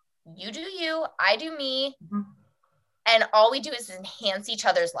 you do you, I do me. And all we do is enhance each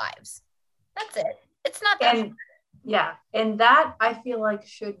other's lives. That's it. It's not that hard. Yeah. And that I feel like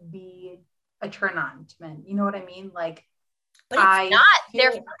should be a turn on to men. You know what I mean? Like, but it's not.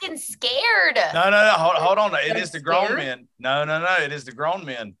 They're fucking scared. No. Hold on. It is the grown men. No. It is the grown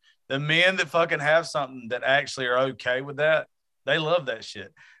men. The men that fucking have something that actually are okay with that. They love that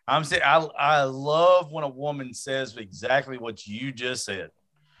shit. I'm saying I love when a woman says exactly what you just said.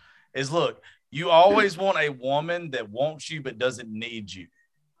 Is look, you always want a woman that wants you but doesn't need you.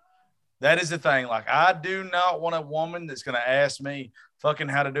 That is the thing. Like, I do not want a woman that's going to ask me fucking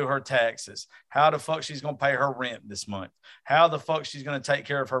how to do her taxes, how the fuck she's going to pay her rent this month, how the fuck she's going to take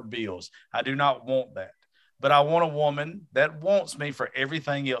care of her bills. I do not want that. But I want a woman that wants me for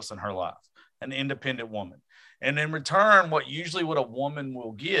everything else in her life, an independent woman. And in return, what a woman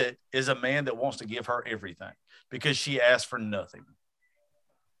will get is a man that wants to give her everything because she asked for nothing.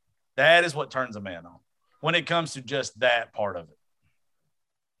 That is what turns a man on when it comes to just that part of it.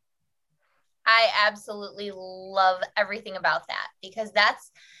 I absolutely love everything about that because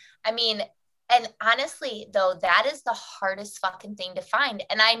and honestly though, that is the hardest fucking thing to find.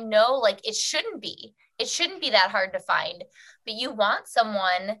 And I know like it shouldn't be that hard to find, but you want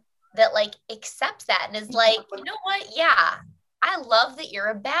someone that like accepts that and is like, you know what? Yeah, I love that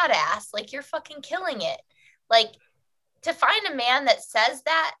you're a badass. Like you're fucking killing it. Like to find a man that says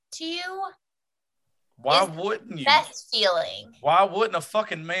that to you. Why wouldn't you? Best feeling. Why wouldn't a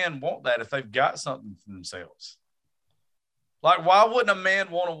fucking man want that if they've got something for themselves? Like, why wouldn't a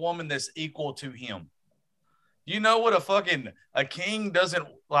man want a woman that's equal to him? You know what a king doesn't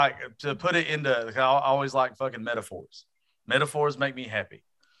like, to put it into, I always like fucking metaphors. Metaphors make me happy.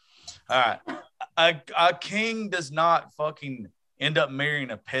 All right. A king does not fucking end up marrying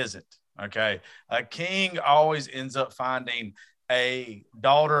a peasant. Okay. A king always ends up finding a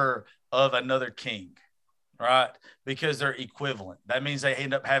daughter of another king. Right? Because they're equivalent. That means they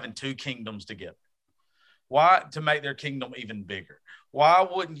end up having two kingdoms together. Why? To make their kingdom even bigger. Why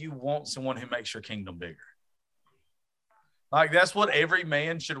wouldn't you want someone who makes your kingdom bigger? Like, that's what every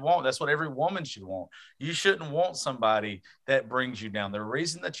man should want. That's what every woman should want. You shouldn't want somebody that brings you down. The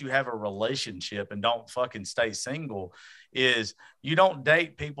reason that you have a relationship and don't fucking stay single is you don't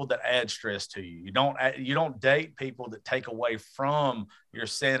date people that add stress to you. You don't date people that take away from your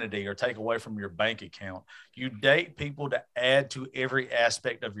sanity or take away from your bank account. You date people to add to every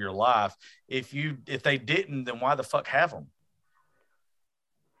aspect of your life. If they didn't, then why the fuck have them?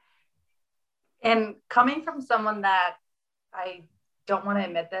 And coming from someone that, I don't want to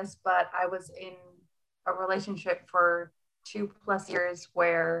admit this, but I was in a relationship for 2+ years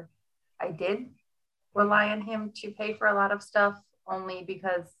where I did rely on him to pay for a lot of stuff only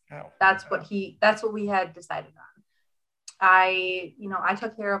because that's what we had decided on. I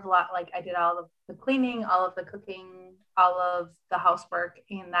took care of a lot, like I did all of the cleaning, all of the cooking, all of the housework,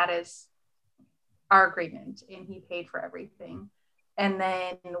 and that is our agreement, and he paid for everything. And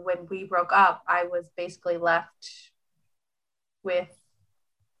then when we broke up, I was basically left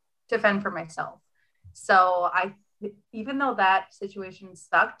to fend for myself. So even though that situation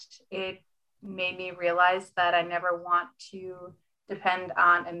sucked, it made me realize that I never want to depend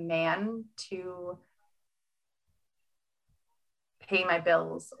on a man to pay my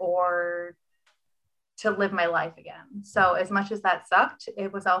bills or to live my life again. So as much as that sucked,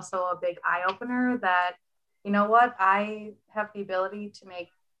 it was also a big eye opener that, you know what, I have the ability to make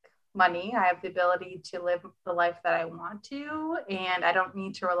money. I have the ability to live the life that I want to, and I don't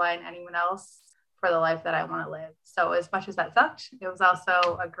need to rely on anyone else for the life that I want to live. So as much as that sucked, it was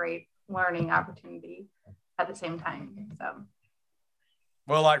also a great learning opportunity at the same time. So,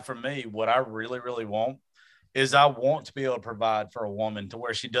 well, like for me, what I really, really want is I want to be able to provide for a woman to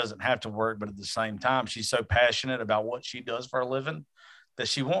where she doesn't have to work, but at the same time, she's so passionate about what she does for a living that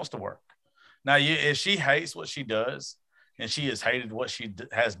she wants to work. Now, if she hates what she does and she has hated what she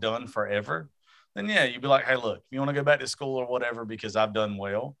has done forever, then yeah, you'd be like, hey, look, you want to go back to school or whatever because I've done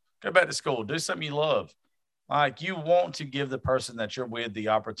well, go back to school, do something you love. Like you want to give the person that you're with the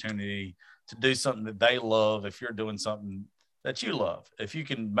opportunity to do something that they love if you're doing something that you love, if you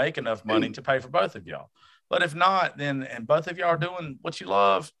can make enough money to pay for both of y'all. But if not, then, and both of y'all are doing what you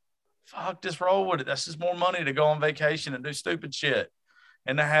love, fuck, just roll with it. That's just more money to go on vacation and do stupid shit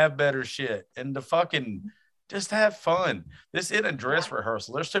and to have better shit and to fucking just have fun. This isn't a dress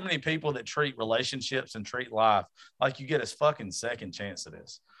rehearsal. There's too many people that treat relationships and treat life like you get a fucking second chance at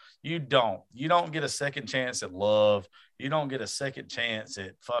this. You don't. You don't get a second chance at love. You don't get a second chance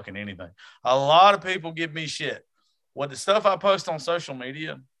at fucking anything. A lot of people give me shit. What the stuff I post on social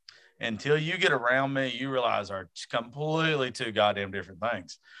media, until you get around me, you realize are completely two goddamn different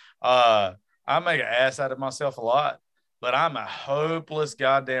things. I make an ass out of myself a lot, but I'm a hopeless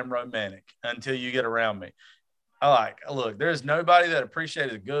goddamn romantic until you get around me. Look, there's nobody that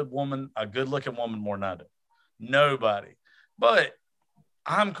appreciates a good woman, a good looking woman more than I do. Nobody. But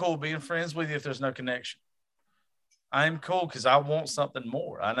I'm cool being friends with you if there's no connection. I'm cool because I want something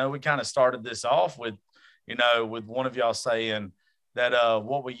more. I know we kind of started this off with, with one of y'all saying that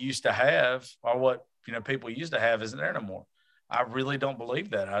what we used to have or what, people used to have isn't there no more. I really don't believe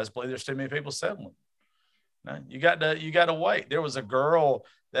that. I just believe there's too many people settling. No, you got to wait. There was a girl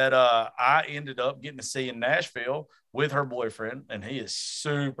that I ended up getting to see in Nashville with her boyfriend, and he is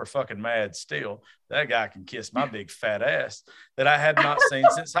super fucking mad still. That guy can kiss my big fat ass that I had not seen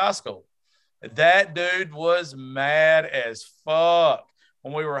since high school. That dude was mad as fuck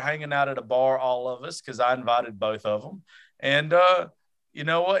when we were hanging out at a bar, all of us, because I invited both of them. And you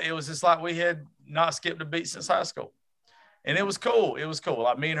know what? It was just like we had not skipped a beat since high school. And it was cool. It was cool.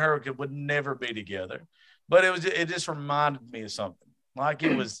 Like me and her would never be together. But it just reminded me of something. Like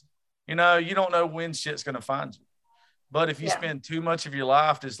it was, you don't know when shit's going to find you. But if you spend too much of your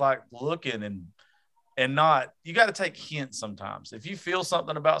life just like looking and not, you got to take hints sometimes. If you feel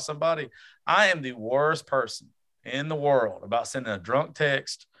something about somebody, I am the worst person in the world about sending a drunk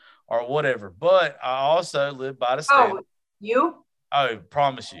text or whatever. But I also live by the standard. Oh, you? Oh,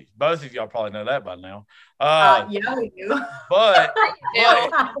 promise you. Both of y'all probably know that by now. Yeah, we do. But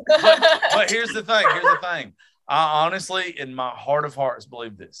here's the thing. I honestly, in my heart of hearts,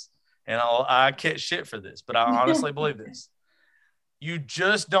 believe this. And I catch shit for this, but I honestly believe this. You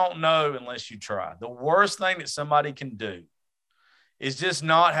just don't know unless you try. The worst thing that somebody can do is just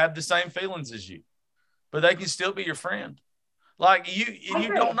not have the same feelings as you, but they can still be your friend. Like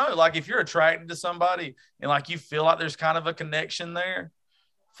you don't know. Like if you're attracted to somebody and like you feel like there's kind of a connection there,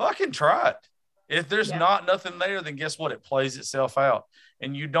 fucking try it. If there's not nothing there, then guess what? It plays itself out.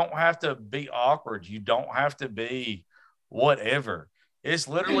 And you don't have to be awkward. You don't have to be whatever. It's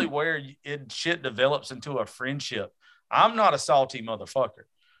literally where shit develops into a friendship. I'm not a salty motherfucker.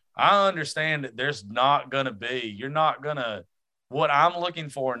 I understand that there's not going to be, what I'm looking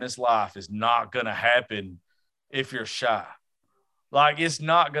for in this life is not going to happen if you're shy. Like it's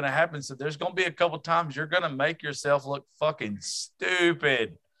not going to happen. So there's going to be a couple times you're going to make yourself look fucking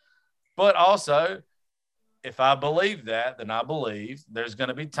stupid. But also, if I believe that, then I believe there's going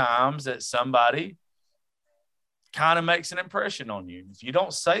to be times that somebody kind of makes an impression on you. If you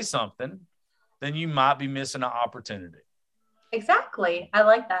don't say something, then you might be missing an opportunity. Exactly. I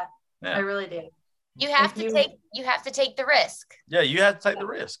like that. Yeah. I really do. You have to take the risk. Yeah, you have to take the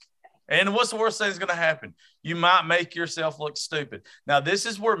risk. And what's the worst thing that's going to happen? You might make yourself look stupid. Now, this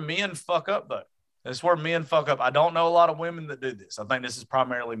is where men fuck up, though. This is where men fuck up. I don't know a lot of women that do this. I think this is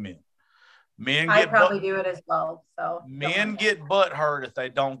primarily men. I probably do it as well. So men get butt hurt if they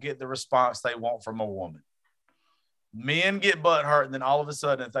don't get the response they want from a woman. Men get butt hurt, and then all of a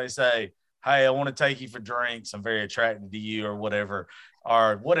sudden, if they say, "Hey, I want to take you for drinks. I'm very attracted to you," or whatever,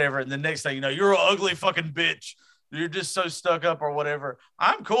 and the next thing you know, you're an ugly fucking bitch. You're just so stuck up or whatever.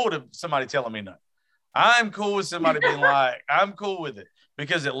 I'm cool to somebody telling me no. I'm cool with somebody being like, I'm cool with it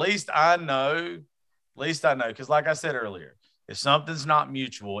because at least I know. Because like I said earlier, if something's not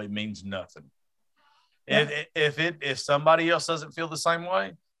mutual, it means nothing. Yeah. If somebody else doesn't feel the same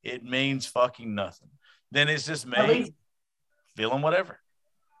way, it means fucking nothing. then it's just At me least, feeling whatever.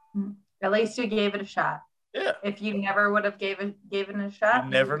 at least you gave it a shot. Yeah. If you never would have given it a shot,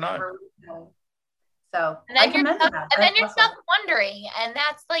 You never know. would know. So And then you're commend stuck, that. and then That's you're awesome. stuck wondering, and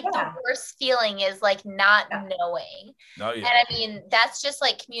that's like the Yeah. worst feeling is like not Yeah. knowing. Oh, And yeah. I mean, that's just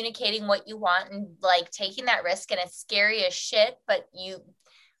like communicating what you want and like taking that risk, and it's scary as shit, but you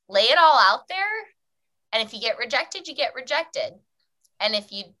lay it all out there. And if you get rejected, you get rejected. And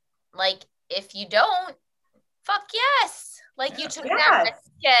if you don't, fuck yes. Like you took that Yes.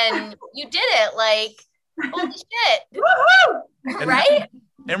 risk and you did it. Like, holy shit. Woohoo! Right?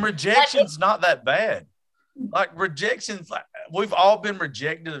 And rejection's not that bad. Like rejection's like we've all been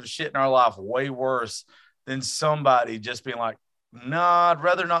rejected of shit in our life way worse than somebody just being like, nah, I'd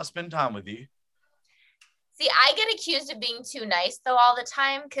rather not spend time with you. See, I get accused of being too nice though all the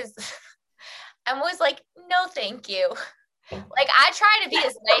time because I'm always like, no, thank you. Like I try to be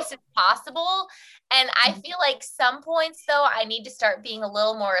as nice as possible. And I feel like some points though, I need to start being a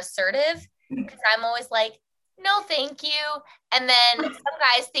little more assertive because I'm always like, no, thank you. And then some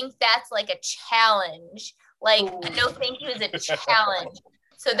guys think that's like a challenge. Like, no, thank you is a challenge.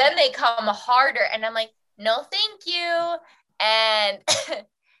 So then they come harder and I'm like, no, thank you. And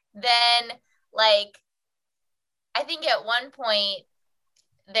then like, I think at one point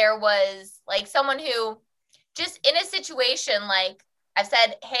there was like someone who just in a situation, like I've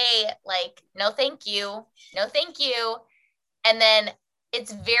said, hey, like, no, thank you. No, thank you. And then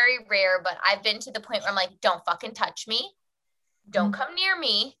it's very rare, but I've been to the point where I'm like, don't fucking touch me. Don't come near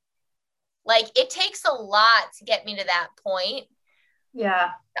me. Like it takes a lot to get me to that point.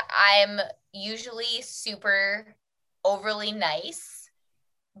 Yeah. I'm usually super overly nice,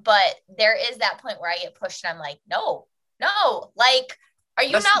 but there is that point where I get pushed and I'm like, no, like, are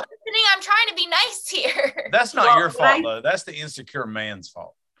you not listening? I'm trying to be nice here. That's not your fault though. That's the insecure man's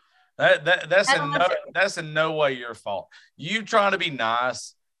fault. That's in no way your fault. You trying to be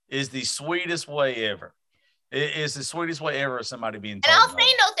nice is the sweetest way ever. It is the sweetest way ever of somebody being told. And I'll say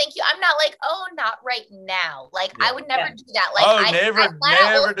no, thank you. I'm not like, oh, not right now. Like I would never do that. Like I never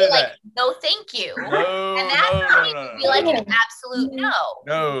do that. Like, no, thank you. No, and that no. Be like an absolute no.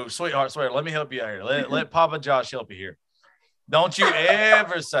 No, sweetheart, let me help you out here. Let Papa Josh help you here. Don't you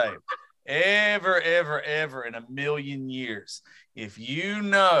ever say, ever in a million years, if you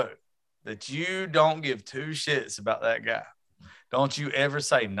know that you don't give two shits about that guy, don't you ever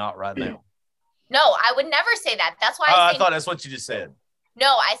say not right now. No, I would never say that. That's why I thought that's what you just said. No,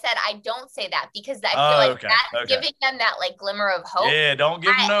 I said I don't say that because I feel like that's giving them that like glimmer of hope. Yeah, don't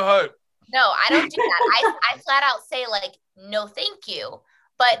give them no hope. No, I don't do that. I flat out say like, no, thank you.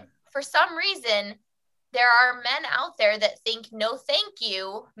 But for some reason, there are men out there that think no, thank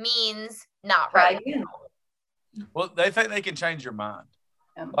you means not right. Well, they think they can change your mind.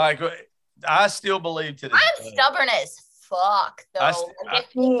 Like I still believe to this I'm stubborn as fuck though.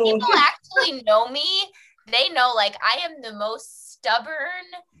 If people actually know me, they know like I am the most stubborn.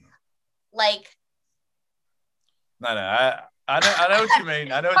 Like no, I know what you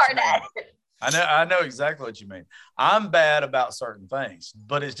mean. I know what you mean. I know exactly what you mean. I'm bad about certain things,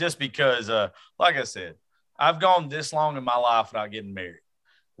 but it's just because, like I said, I've gone this long in my life without getting married.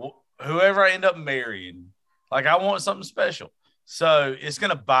 Whoever I end up marrying, like I want something special. So it's going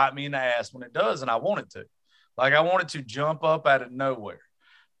to bite me in the ass when it does, and I want it to. Like I want it to jump up out of nowhere.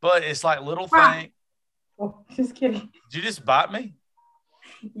 But it's like little thing. Oh, just kidding. Did you just bite me?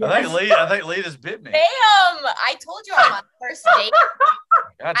 Yes. I think Lita's bit me. Damn! I told you I'm on first date.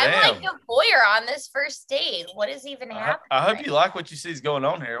 God I'm damn. like a voyeur on this first date. What is even happening? I hope you like what you see is going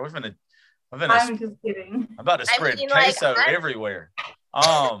on here. I'm just kidding. I'm about to spread queso everywhere.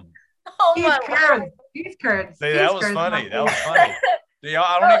 Oh my God. Cheese curds. See, that was funny. That was funny.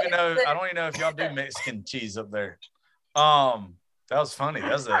 I don't even know if y'all do Mexican cheese up there. That was funny.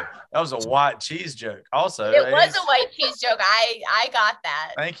 That was a white cheese joke. Also, it was a white cheese joke. I got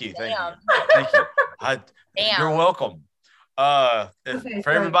that. Thank you. Damn. You're welcome. For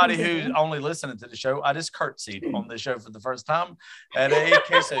everybody who's only listening to the show, I just curtsied on the show for the first time at a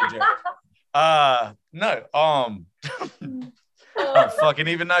queso joke. No. I don't fucking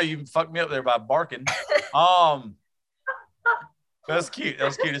even know you fucked me up there by barking. That's cute. That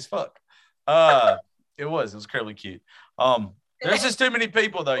was cute as fuck. It was incredibly cute. There's just too many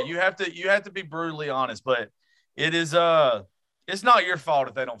people though. You have to be brutally honest, but it is it's not your fault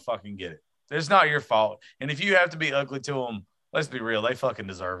if they don't fucking get it. It's not your fault. And if you have to be ugly to them, let's be real, they fucking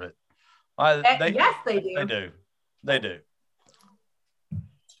deserve it. Yes, they do. They do.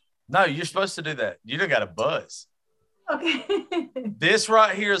 No, you're supposed to do that. You don't got a buzz. Okay. This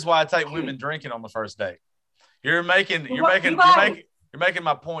right here is why I take women drinking on the first date. You're making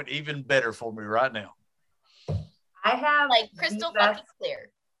my point even better for me right now. I have like crystal fucking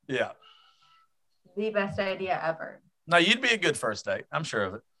clear. Yeah. The best idea ever. No, you'd be a good first date. I'm sure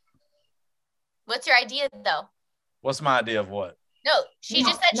of it. What's your idea though? What's my idea of what? No, she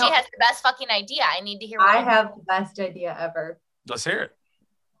just said she has the best fucking idea. I need to hear. I have the best idea ever. Let's hear it.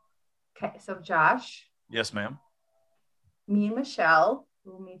 Okay, so Josh. Yes, ma'am. Me and Michelle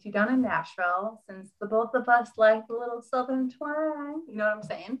will meet you down in Nashville, since the both of us like a little Southern twang. You know what I'm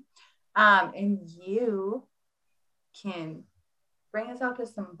saying? And you can bring us out to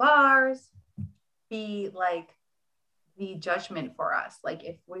some bars, be like the judgment for us. Like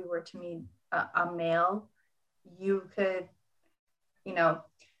if we were to meet a male, you could, you know,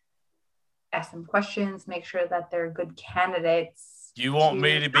 ask them questions, make sure that they're good candidates. You want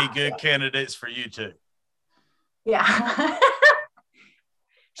me to be good candidates for you too? Yeah.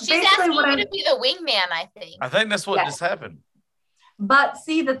 She's asking you to be the wingman, I think. I think that's what just happened. But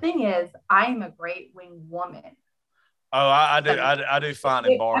see, the thing is, I'm a great wing woman. Oh, I do fine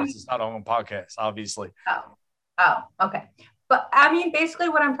in bars. It's not on a podcast, obviously. Oh, okay. But I mean, basically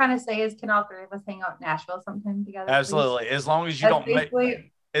what I'm trying to say is, can all three of us hang out in Nashville sometime together? Absolutely. Please? As long as you don't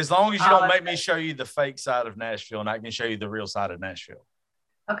make me show you the fake side of Nashville, and I can show you the real side of Nashville.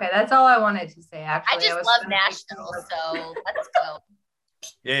 Okay, that's all I wanted to say. Actually, I just love Nashville, so let's go.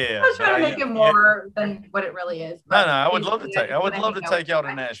 Yeah, I was trying to make it more than what it really is. No, I would love to take. I would love to take y'all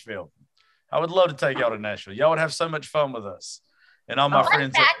to Nashville. I would love to take y'all to Nashville. Y'all would have so much fun with us, and all my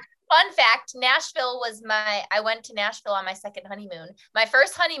friends. Fun fact: Nashville was I went to Nashville on my second honeymoon. My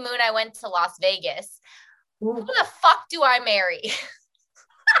first honeymoon, I went to Las Vegas. Ooh. Who the fuck do I marry?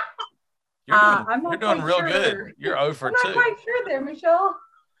 You're doing real good. You're 0 for 2. I'm not quite sure there, Michelle.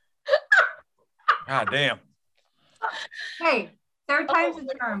 God damn. Hey, third time's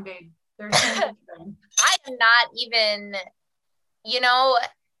a charm, babe. Third time's a charm. I am not even,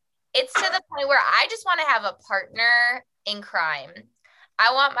 it's to the point where I just want to have a partner in crime.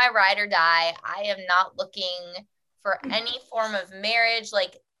 I want my ride or die. I am not looking for any form of marriage.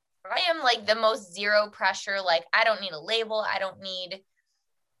 Like, I am like the most zero pressure. Like, I don't need a label. I don't need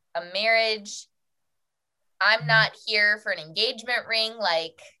a marriage. I'm not here for an engagement ring.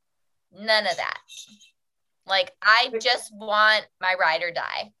 Like, none of that. Like, I just want my ride or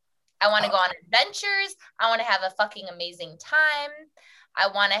die. I want to go on adventures. I want to have a fucking amazing time. I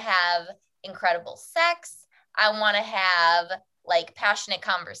want to have incredible sex. I want to have like passionate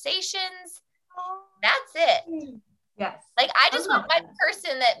conversations. That's it. Yes. Like, I just want my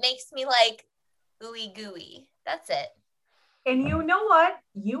person that makes me like ooey gooey. That's it. And you know what?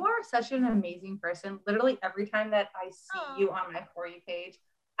 You are such an amazing person. Literally every time that I see you on my For You page,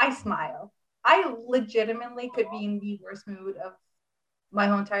 I smile. I legitimately could be in the worst mood of my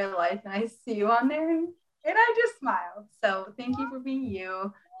whole entire life, and I see you on there, and I just smile. So thank you for being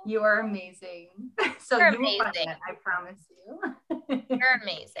you. You are amazing. So You're you will find it, I promise you. You're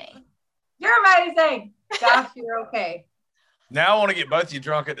amazing. You're amazing. Josh, you're okay. Now I want to get both of you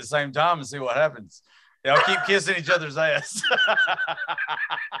drunk at the same time and see what happens. Y'all keep kissing each other's ass.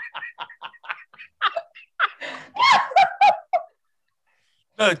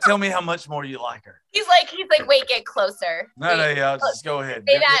 No, tell me how much more you like her. He's like, wait, get closer. No, yeah, just go ahead.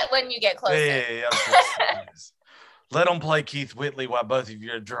 Say that when you get closer. Yeah. Let them play Keith Whitley while both of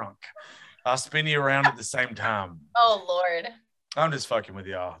you are drunk. I'll spin you around at the same time. Oh, Lord. I'm just fucking with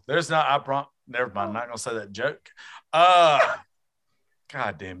y'all. Never mind. I'm not going to say that joke.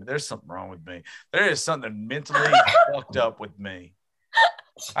 God damn it. There's something wrong with me. There is something mentally fucked up with me.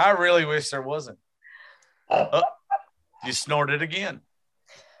 I really wish there wasn't. You snorted again.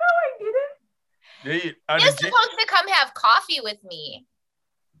 You're supposed to come have coffee with me.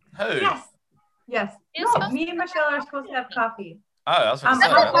 Who? Yes. No, me and Michelle are supposed to have coffee. Oh, that's not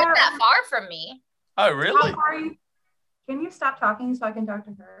that far from me. Oh, really? How far are you? Can you stop talking so I can talk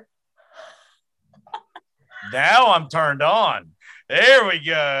to her? Now I'm turned on. There we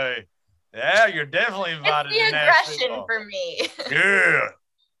go. Yeah, you're definitely invited. It's the aggression for me. Yeah.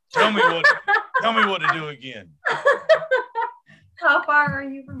 Tell me what to do again. How far are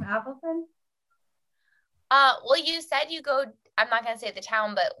you from Appleton? Well, you said you go, I'm not going to say the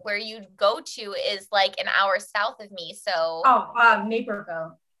town, but where you go to is like an hour south of me. So.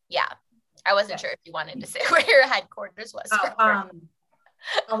 Naperville. Yeah. I wasn't sure if you wanted to say where your headquarters was.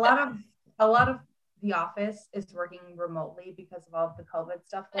 A lot of the office is working remotely because of all the COVID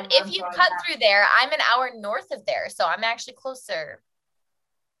stuff going on. If you cut through there, I'm an hour north of there. So I'm actually closer.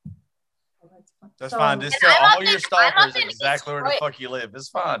 That's fine. Just tell all your stalkers exactly where the fuck you live. It's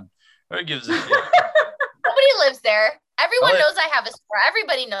fine. Who gives a shit? Nobody lives there. Everyone knows I have a store.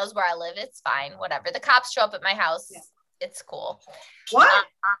 Everybody knows where I live. It's fine. Whatever. The cops show up at my house. Yeah. It's cool. What?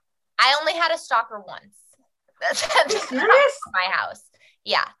 I only had a stalker once. That's serious? my house.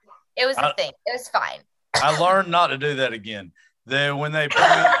 Yeah, it was a thing. It was fine. I learned not to do that again. When they put me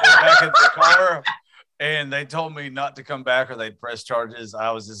back in the car and they told me not to come back or they'd press charges,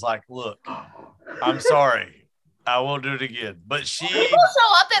 I was just like, look, I'm sorry. I won't do it again. But people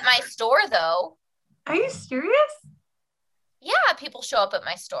show up at my store, though. Are you serious? Yeah, people show up at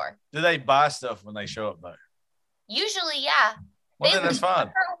my store. Do they buy stuff when they show up, though? Usually, yeah. Well, then that's fine.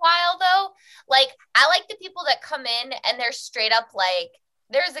 For a while, though, like, I like the people that come in and they're straight up like,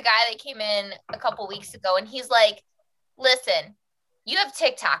 there's a guy that came in a couple weeks ago and he's like, listen, you have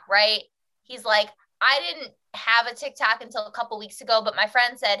TikTok, right? He's like, I didn't have a TikTok until a couple weeks ago, but my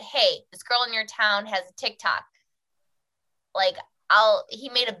friend said, hey, this girl in your town has a TikTok. Like, he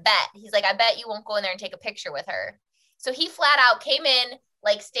made a bet. He's like, I bet you won't go in there and take a picture with her. So he flat out came in,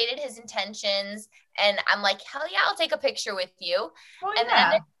 like, stated his intentions. And I'm like, hell yeah, I'll take a picture with you. Well, and then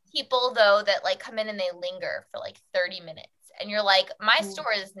there's people, though, that like come in and they linger for like 30 minutes. And you're like, my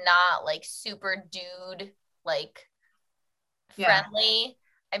store is not like super dude, like friendly.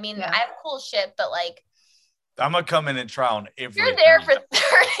 I mean, I have cool shit, but like, I'm going to come in and try on everything. You're there for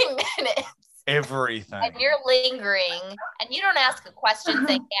 30 minutes. Everything. And you're lingering and you don't ask a question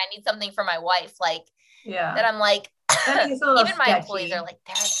saying, hey, I need something for my wife. Like, that I'm like, even my employees are like,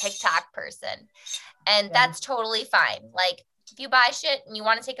 they're a TikTok person. And that's totally fine. Like, if you buy shit and you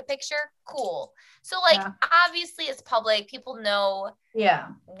want to take a picture, cool. So like, obviously it's public. People know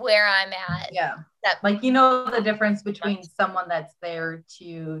where I'm at. Yeah. Like, you know, the difference between someone that's there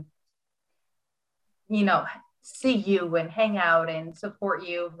to, you know, see you and hang out and support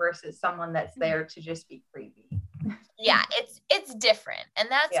you versus someone that's there to just be creepy. Yeah, it's different. And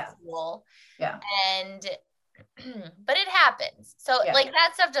that's cool. Yeah. And but it happens. So like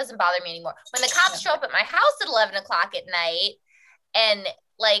that stuff doesn't bother me anymore. When the cops show up at my house at 11 o'clock at night, and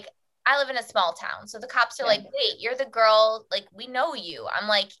like I live in a small town, so the cops are like, wait, you're the girl, like we know you. I'm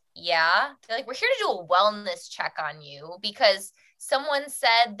like, yeah. They're like, we're here to do a wellness check on you because someone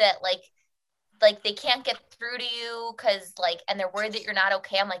said that like they can't get through to you because like, and they're worried that you're not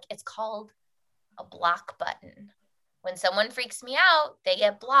okay. I'm like, it's called a block button. When someone freaks me out, they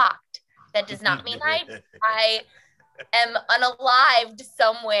get blocked. That does not mean I am unalived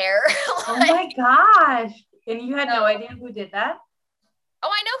somewhere. Oh my gosh. And you had no idea who did that? Oh,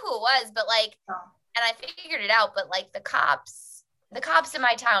 I know who it was, but like, and I figured it out, but like the cops in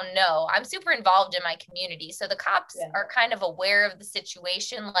my town know. I'm super involved in my community. So the cops are kind of aware of the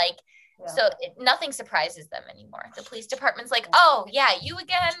situation. Like, so nothing surprises them anymore. The police department's like, oh yeah, you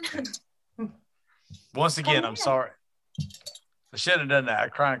again. Once again, I'm sorry. I shouldn't have done that. I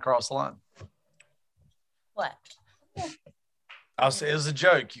cried across the line. What? I'll say it was a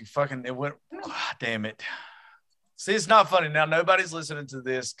joke. It went, damn it. See, it's not funny. Now, nobody's listening to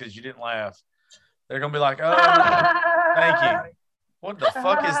this because you didn't laugh. They're going to be like, oh, thank you. What the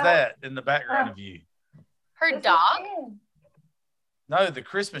fuck is that in the background of you? Her dog? No, the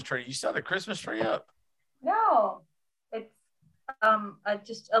Christmas tree. You saw the Christmas tree up? No. It's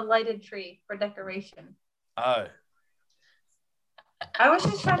just a lighted tree for decoration. Oh. I was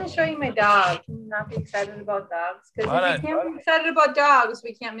just trying to show you my dog. Can you not be excited about dogs? Because if we can't be excited about dogs,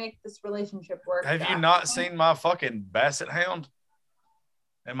 we can't make this relationship work. Have you not seen my fucking basset hound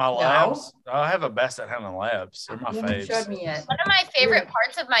and my labs? I have a basset hound and labs. They're my faves. Showed me yet. One of my favorite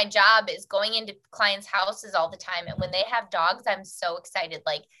parts of my job is going into clients' houses all the time. And when they have dogs, I'm so excited.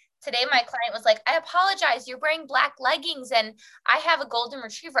 Like today, my client was like, I apologize. You're wearing black leggings and I have a golden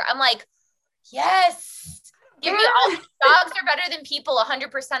retriever. I'm like, yes. Give me all dogs are better than people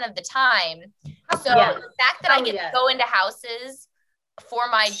 100% of the time. So the fact that I get to go into houses for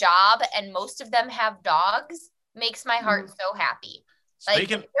my job and most of them have dogs makes my heart so happy.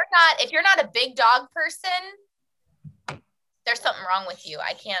 Like if you're not a big dog person, there's something wrong with you.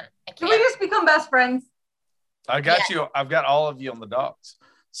 I can't. Can we just become best friends? I got you. I've got all of you on the dogs.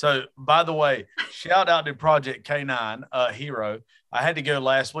 So, by the way, shout out to Project K9 Hero. I had to go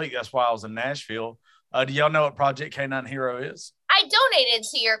last week. That's why I was in Nashville. Do y'all know what Project K9 Hero is? I donated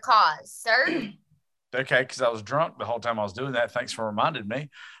to your cause, sir. Okay, because I was drunk the whole time I was doing that. Thanks for reminding me.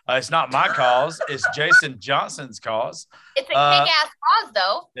 It's not my cause. It's Jason Johnson's cause. It's a kick-ass cause,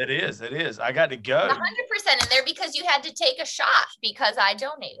 though. It is. I got to go. 100% in there because you had to take a shot because I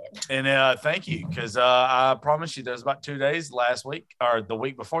donated. And thank you, because I promise you, there was about 2 days last week or the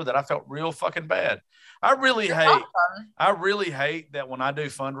week before that I felt real fucking bad. I really hate that when I do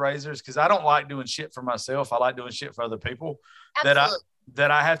fundraisers, because I don't like doing shit for myself. I like doing shit for other people. Absolutely.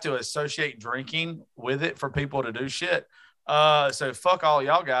 That I have to associate drinking with it for people to do shit. So fuck all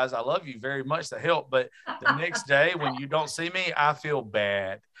y'all guys. I love you very much to help. But the next day when you don't see me, I feel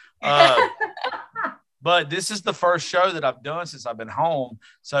bad. But this is the first show that I've done since I've been home.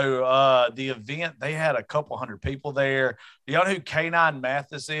 So the event, they had a couple hundred people there. Do y'all know who K9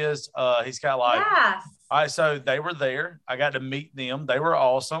 Mathis is? He's got like, Yes. all right, so they were there. I got to meet them. They were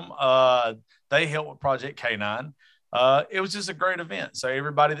awesome. They helped with Project K9. It was just a great event. So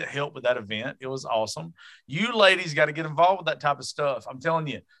everybody that helped with that event, it was awesome. You ladies got to get involved with that type of stuff. I'm telling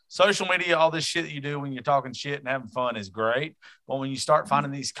you, social media, all this shit that you do when you're talking shit and having fun is great. But when you start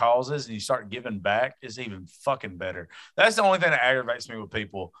finding these causes and you start giving back, it's even fucking better. That's the only thing that aggravates me with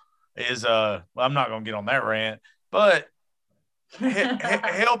people is, well, I'm not going to get on that rant, but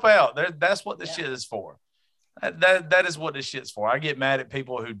help out. That's what this shit is for. That is what this shit's for. I get mad at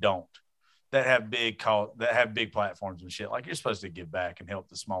people who don't, that have big platforms and shit. Like, you're supposed to give back and help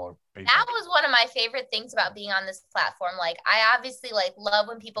the smaller people. That was one of my favorite things about being on this platform. Like, I obviously like love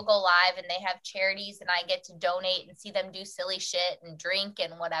when people go live and they have charities and I get to donate and see them do silly shit and drink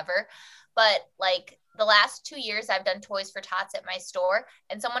and whatever. But like the last 2 years I've done Toys for Tots at my store,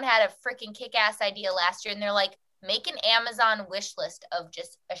 and someone had a freaking kick-ass idea last year, and they're like, make an Amazon wish list of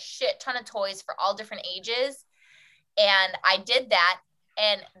just a shit ton of toys for all different ages. And I did that.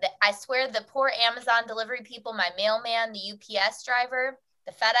 And I swear the poor Amazon delivery people, my mailman, the UPS driver,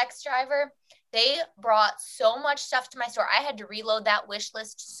 the FedEx driver, they brought so much stuff to my store. I had to reload that wish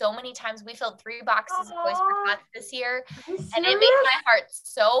list so many times. We filled 3 boxes of Toys for Tots this year. And it made my heart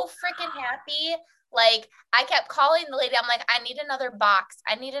so freaking happy. Like, I kept calling the lady. I'm like, I need another box.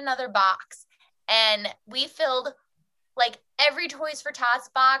 I need another box. And we filled like every Toys for Tots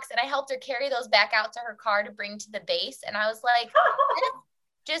box, and I helped her carry those back out to her car to bring to the base. And I was like, this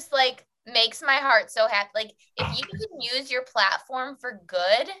just like makes my heart so happy. Like, if you can use your platform for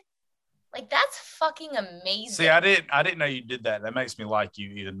good, like, that's fucking amazing. See, I didn't know you did that. That makes me like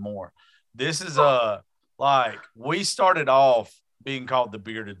you even more. This is like, we started off being called the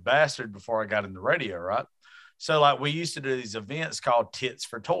Bearded Bastard before I got in the radio, right? So like, we used to do these events called Tits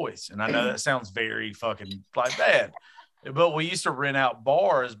for Toys. And I know that sounds very fucking like bad, but we used to rent out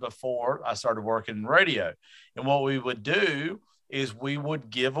bars before I started working in radio. And what we would do is we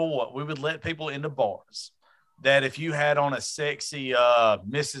would let people into bars that if you had on a sexy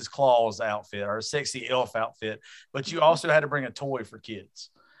Mrs. Claus outfit or a sexy elf outfit, but you also had to bring a toy for kids.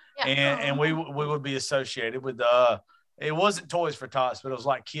 Yeah. And we would be associated with it wasn't Toys for Tots, but it was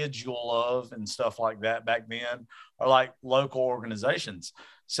like Kids You'll Love and stuff like that back then, or like local organizations.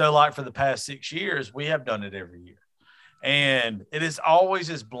 So like for the past 6 years, we have done it every year. And it has always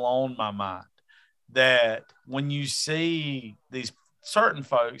just blown my mind that when you see these certain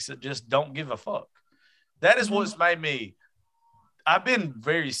folks that just don't give a fuck, that is what's made me, I've been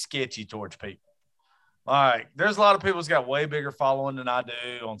very sketchy towards people. Like, there's a lot of people that's got way bigger following than I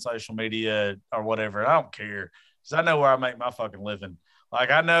do on social media or whatever. I don't care, because I know where I make my fucking living.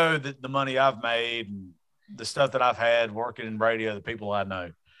 Like, I know that the money I've made and the stuff that I've had working in radio, the people I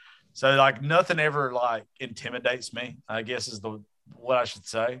know. So like, nothing ever like intimidates me, I guess is what I should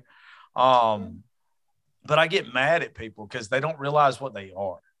say. But I get mad at people because they don't realize what they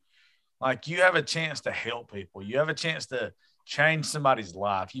are. Like, you have a chance to help people. You have a chance to change somebody's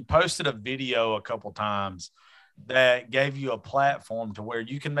life. You posted a video a couple times that gave you a platform to where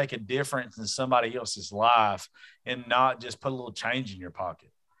you can make a difference in somebody else's life and not just put a little change in your pocket.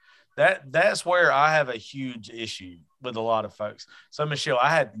 That's where I have a huge issue with a lot of folks. So Michelle, I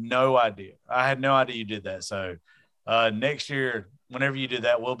had no idea you did that. So next year, whenever you do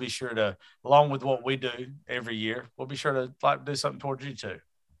that, we'll be sure to, along with what we do every year, we'll be sure to like do something towards you too.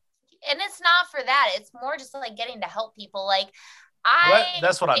 And it's not for that. It's more just like getting to help people. Like,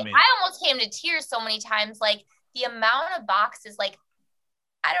 that's what I mean. I almost came to tears so many times. Like, the amount of boxes, like,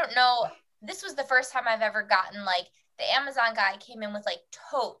 I don't know. This was the first time I've ever gotten, like, the Amazon guy came in with like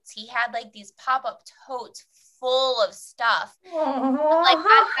totes. He had like these pop-up totes full of stuff. Like,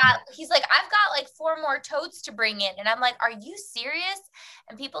 he's like, I've got like 4 more totes to bring in. And I'm like, are you serious?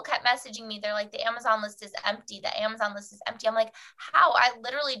 And people kept messaging me. They're like, the Amazon list is empty. The Amazon list is empty. I'm like, how? I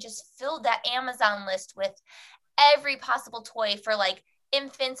literally just filled that Amazon list with every possible toy for like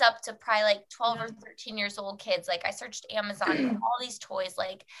infants up to probably like 12 or 13 years old kids. Like, I searched Amazon for all these toys,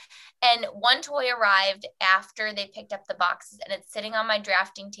 like, and one toy arrived after they picked up the boxes, and it's sitting on my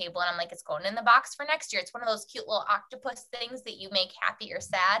drafting table, and I'm like, it's going in the box for next year. It's one of those cute little octopus things that you make happy or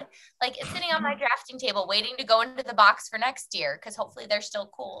sad. Like, it's sitting on my drafting table waiting to go into the box for next year, because hopefully they're still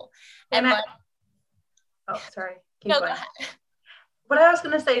cool. And sorry. Go ahead. What I was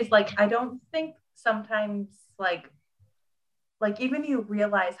gonna say is, like, I don't think sometimes like even you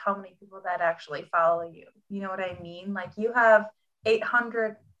realize how many people that actually follow you. You know what I mean? Like, you have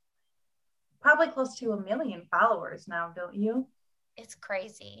 800, probably close to 1 million followers now, don't you? It's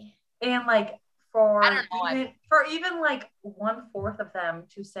crazy. And like, for I don't know. for even like 1/4 of them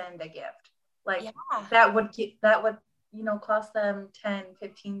to send a gift. Like Yeah. that would cost them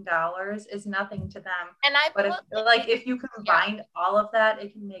 $10-15 is nothing to them. And if you combine all of that,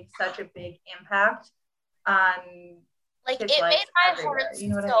 it can make such a big impact on like kids' it lives made my everywhere. heart You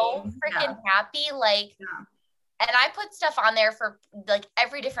know what so I mean? freaking happy. Like, and I put stuff on there for like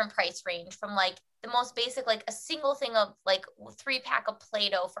every different price range, from like the most basic, like a single thing of like 3-pack of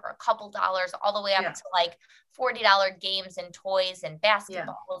Play-Doh for a couple dollars, all the way up to like $40 games and toys and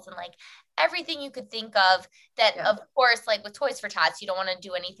basketballs and like everything you could think of. That of course, like with Toys for Tots, you don't want to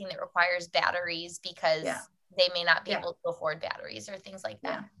do anything that requires batteries because they may not be able to afford batteries or things like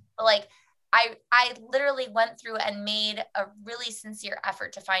that. But like I literally went through and made a really sincere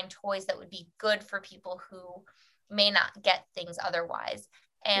effort to find toys that would be good for people who may not get things otherwise.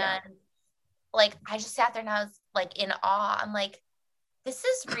 And like, I just sat there and I was like in awe. I'm like, this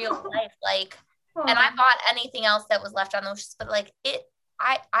is real life. Like, and I bought anything else that was left on the list, but like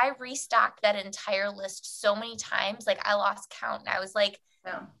I restocked that entire list so many times. Like I lost count, and I was like,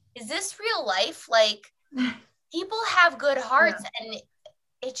 is this real life? Like people have good hearts, and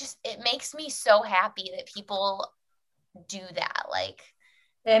it makes me so happy that people do that. Like,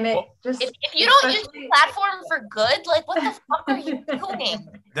 and it if you don't use the platform for good, like what the fuck are you doing?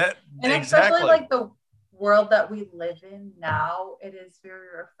 Especially like the world that we live in now, it is very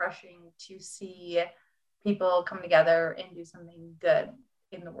refreshing to see people come together and do something good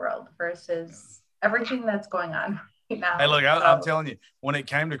in the world versus everything that's going on right now. Hey, look, I'm telling you, when it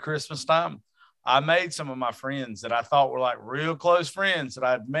came to Christmas time, I made some of my friends that I thought were like real close friends that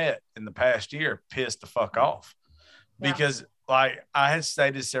I'd met in the past year pissed the fuck off. Because like I had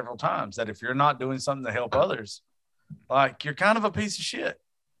stated several times that if you're not doing something to help others, like you're kind of a piece of shit.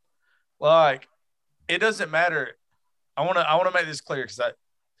 Like it doesn't matter. I want to make this clear, because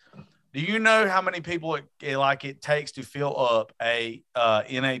do you know how many people it takes to fill up a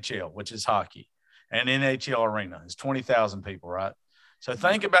NHL, which is hockey, an NHL arena? It's 20,000 people, right? So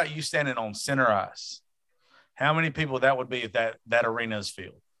think about you standing on center ice. How many people that would be if that arena is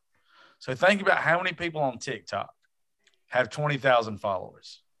filled? So think about how many people on TikTok have 20,000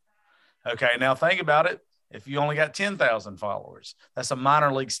 followers. Okay, now think about it. If you only got 10,000 followers, that's a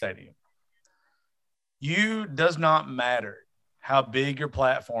minor league stadium. You does not matter how big your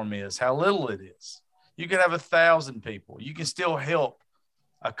platform is, how little it is. You can have 1,000 people. You can still help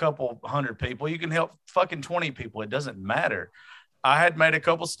a couple hundred people. You can help fucking 20 people. It doesn't matter. I had made a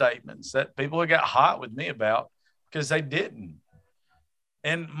couple statements that people had got hot with me about because they didn't.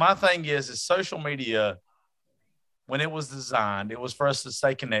 And my thing is social media, when it was designed, it was for us to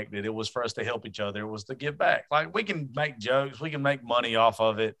stay connected. It was for us to help each other. It was to give back. Like we can make jokes. We can make money off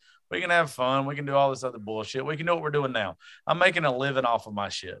of it. We can have fun. We can do all this other bullshit. We can do what we're doing now. I'm making a living off of my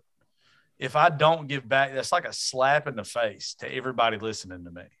shit. If I don't give back, that's like a slap in the face to everybody listening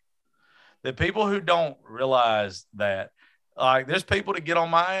to me. The people who don't realize that, like there's people that get on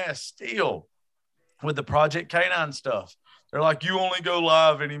my ass still with the Project K9 stuff. They're like, you only go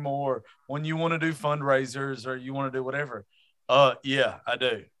live anymore when you want to do fundraisers or you want to do whatever. Yeah, I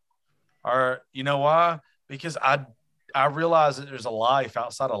do. Or you know why? Because I realize that there's a life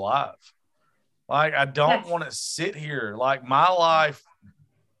outside of live. Like I don't want to sit here. Like my life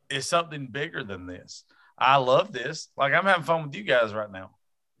is something bigger than this. I love this. Like I'm having fun with you guys right now.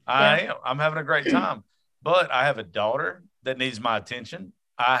 I am. I'm having a great time. But I have a daughter that needs my attention.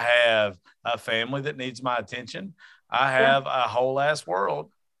 I have a family that needs my attention. I have a whole ass world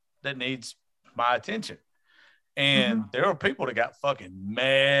that needs my attention. And there are people that got fucking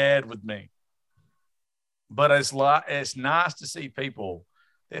mad with me. But it's nice to see people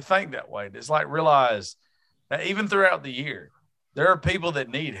that think that way. It's like realize that even throughout the year, there are people that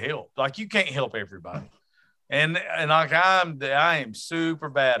need help. Like you can't help everybody. And like I am super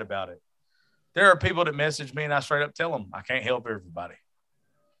bad about it. There are people that message me and I straight up tell them I can't help everybody.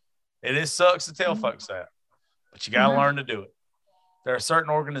 It sucks to tell folks that, but you got to learn to do it. There are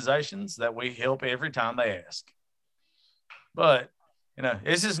certain organizations that we help every time they ask. But, you know,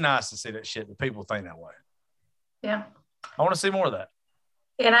 it's just nice to see that shit that people think that way. Yeah. I want to see more of that.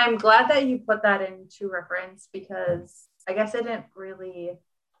 And I'm glad that you put that into reference because I guess I didn't really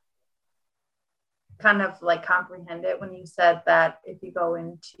kind of like comprehend it when you said that if you go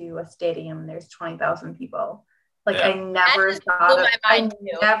into a stadium, there's 20,000 people. Like I never thought of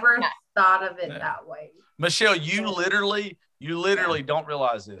it that way. Michelle, you literally don't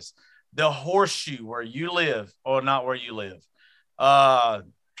realize this. The Horseshoe where you live, or not where you live,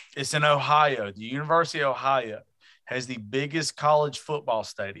 it's in Ohio. The University of Ohio has the biggest college football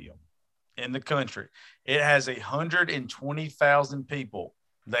stadium in the country. It has 120,000 people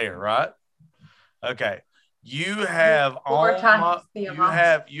there, right? Okay. You have Four times the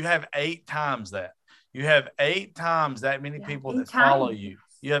amount. you have 8 times that. You have 8 times that many people that follow you.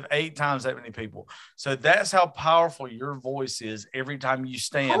 You have 8 times that many people. So that's how powerful your voice is every time you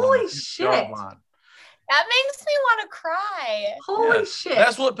stand. Holy shit. Line. That makes me want to cry. Holy shit.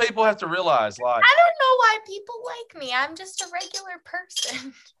 That's what people have to realize. Like, I don't know why people like me. I'm just a regular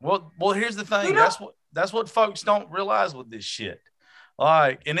person. Well, here's the thing. That's what folks don't realize with this shit.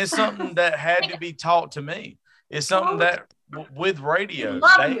 Like, and it's something that had to be taught to me. It's something that with radio.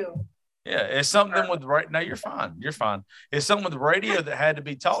 Love you. Yeah, it's something with no, you're fine. You're fine. It's something with radio that had to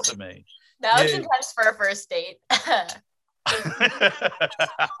be taught to me. That was intense for a first date.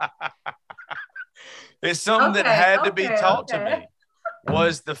 It's something that had to be taught to me,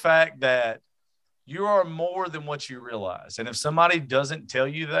 was the fact that you are more than what you realize. And if somebody doesn't tell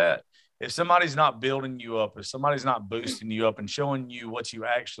you that, if somebody's not building you up, if somebody's not boosting you up and showing you what you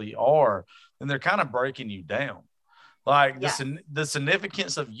actually are, then they're kind of breaking you down. Like the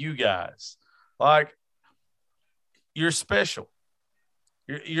significance of you guys, like you're special.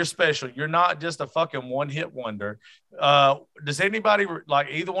 You're special. You're not just a fucking one-hit wonder. Does anybody, like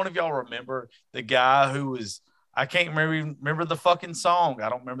either one of y'all, remember the guy who was, I can't remember the fucking song. I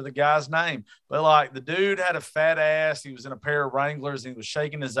don't remember the guy's name, but like the dude had a fat ass. He was in a pair of Wranglers and he was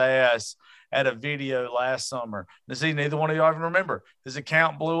shaking his ass at a video last summer. Does neither one of y'all even remember? His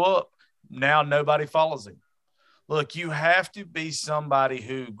account blew up. Now nobody follows him. Look, you have to be somebody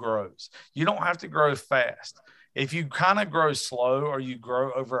who grows. You don't have to grow fast. If you kind of grow slow or you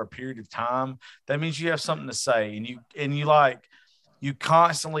grow over a period of time, that means you have something to say, and you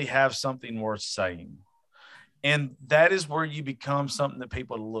constantly have something worth saying. And that is where you become something that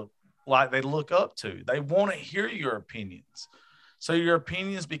people look up to. They want to hear your opinions. So your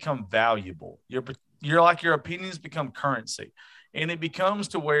opinions become valuable. Your opinions become currency. And it becomes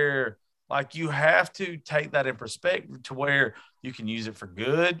to where like you have to take that in perspective to where you can use it for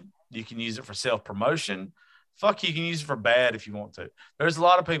good. You can use it for self-promotion. Fuck, you can use it for bad if you want to. There's a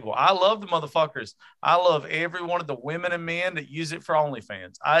lot of people. I love the motherfuckers. I love every one of the women and men that use it for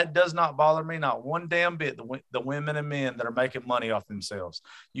OnlyFans. It does not bother me, not one damn bit, the women and men that are making money off themselves.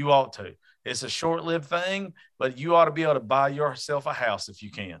 You ought to. It's a short-lived thing, but you ought to be able to buy yourself a house if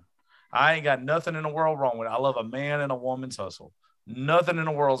you can. I ain't got nothing in the world wrong with it. I love a man and a woman's hustle. Nothing in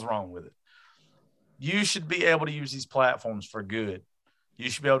the world's wrong with it. You should be able to use these platforms for good. You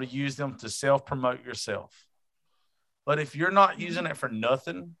should be able to use them to self-promote yourself. But if you're not using it for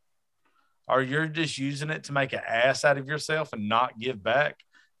nothing, or you're just using it to make an ass out of yourself and not give back,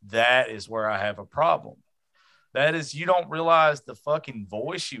 that is where I have a problem. That is, you don't realize the fucking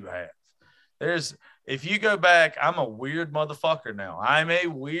voice you have. If you go back, I'm a weird motherfucker now. I'm a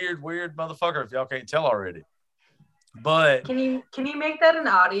weird motherfucker, if y'all can't tell already. But can you make that an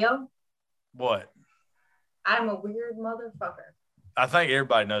audio? What? I'm a weird motherfucker. I think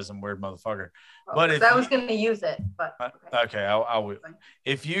everybody knows I'm a weird motherfucker. But if I was going to use it, but okay, I will.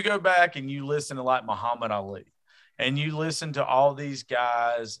 If you go back and you listen to like Muhammad Ali, and you listen to all these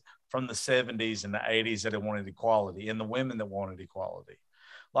guys from the 70s and the 80s that wanted equality, and the women that wanted equality,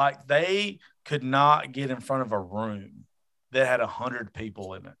 like they could not get in front of a room that had 100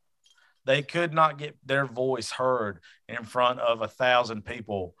 people in it. They could not get their voice heard in front of 1,000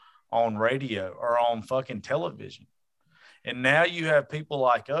 people on radio or on fucking television. And now you have people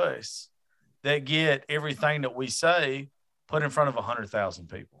like us that get everything that we say put in front of 100,000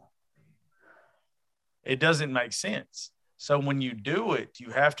 people. It doesn't make sense. So when you do it, you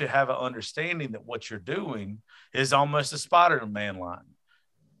have to have an understanding that what you're doing is almost a Spider-Man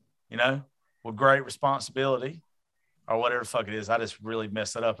line, with great responsibility or whatever the fuck it is. I just really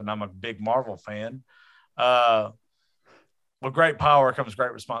messed it up, and I'm a big Marvel fan. With great power comes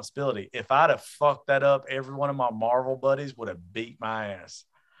great responsibility. If I'd have fucked that up, every one of my Marvel buddies would have beat my ass.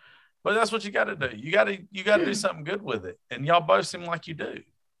 But that's what you got to do. You got to do something good with it. And y'all both seem like you do.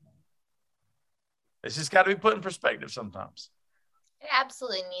 It's just got to be put in perspective sometimes. It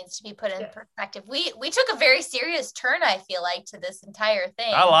absolutely needs to be put in perspective. We took a very serious turn, I feel like, to this entire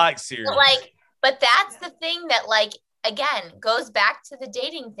thing. I like serious. But that's the thing that, again, goes back to the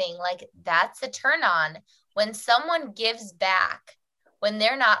dating thing. That's a turn on. When someone gives back, when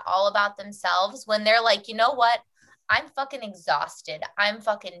they're not all about themselves, when they're like, you know what? I'm fucking exhausted. I'm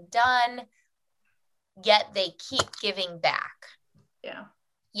fucking done. Yet they keep giving back. Yeah.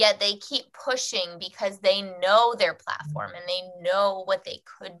 Yet they keep pushing because they know their platform and they know what they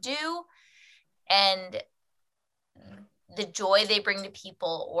could do. And the joy they bring to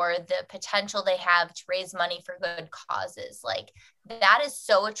people or the potential they have to raise money for good causes. That is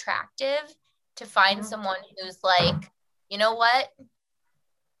so attractive to find someone who's like, you know what?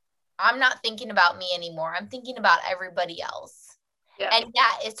 I'm not thinking about me anymore. I'm thinking about everybody else. Yeah. And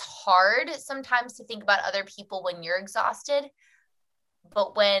yeah, it's hard sometimes to think about other people when you're exhausted.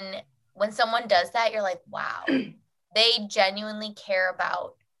 But when someone does that, you're like, wow, they genuinely care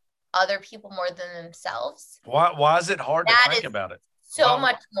about other people more than themselves. Why is it hard to think about it? So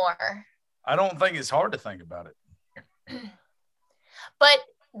much more. I don't think it's hard to think about it. But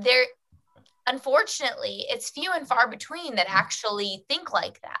there, unfortunately, it's few and far between that actually think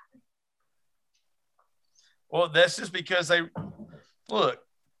like that. Well, that's just because look,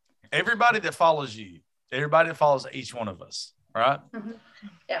 everybody that follows you, everybody that follows each one of us, right? Mm-hmm.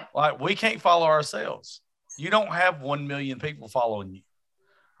 Yeah. Like, we can't follow ourselves. You don't have 1 million people following you,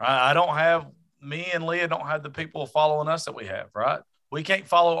 right? Me and Leah don't have the people following us that we have, right? We can't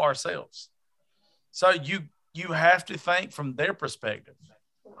follow ourselves. So you have to think from their perspective.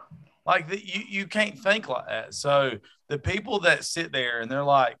 Like, you can't think like that. So the people that sit there and they're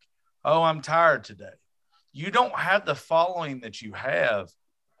like, oh, I'm tired today. You don't have the following that you have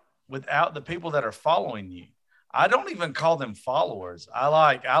without the people that are following you. I don't even call them followers.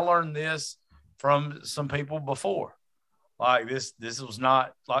 I learned this from some people before. Like, this was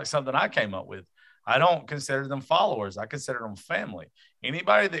not like something I came up with. I don't consider them followers. I consider them family.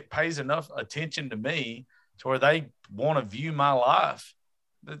 Anybody that pays enough attention to me to where they want to view my life,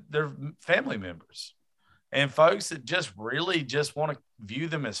 they're family members. And folks that just really just want to view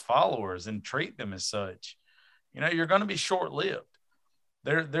them as followers and treat them as such, you're going to be short-lived.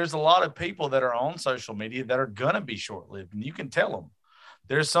 There's a lot of people that are on social media that are going to be short-lived, and you can tell them.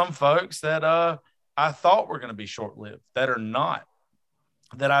 There's some folks that I thought were going to be short-lived that are not,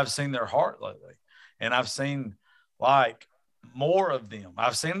 that I've seen their heart lately. And I've seen like more of them.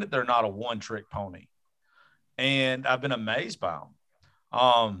 I've seen that they're not a one-trick pony, and I've been amazed by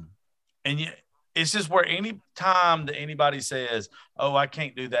them. It's just where any time that anybody says, oh, I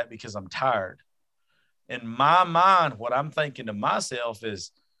can't do that because I'm tired. In my mind, what I'm thinking to myself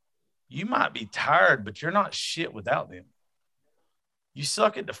is, you might be tired, but you're not shit without them. You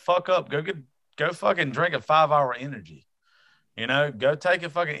suck it the fuck up. Go fucking drink a 5-hour energy. Go take a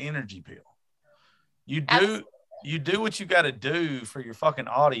fucking energy pill. You do what you got to do for your fucking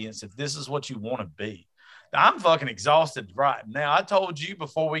audience if this is what you want to be. I'm fucking exhausted right now. I told you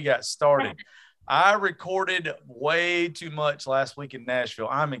before we got started, I recorded way too much last week in Nashville.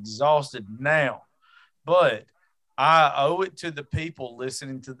 I'm exhausted now, but I owe it to the people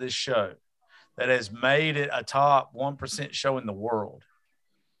listening to this show that has made it a top 1% show in the world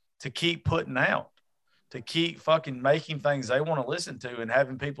to keep putting out, to keep fucking making things they want to listen to, and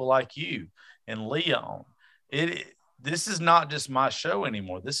having people like you and Leah on. This is not just my show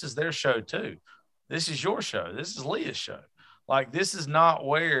anymore. This is their show too. This is your show. This is Leah's show. Like, this is not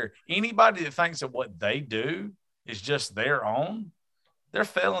where anybody that thinks that what they do is just their own, they're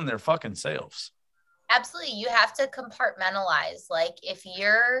failing their fucking selves. Absolutely. You have to compartmentalize. Like, if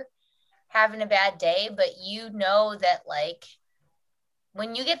you're having a bad day, but that, like,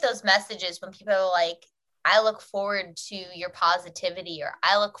 when you get those messages, when people are like, I look forward to your positivity, or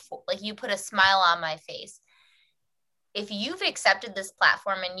like, you put a smile on my face. If you've accepted this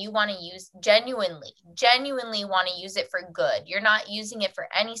platform and you want to genuinely want to use it for good, you're not using it for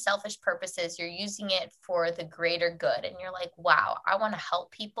any selfish purposes. You're using it for the greater good. And you're like, wow, I want to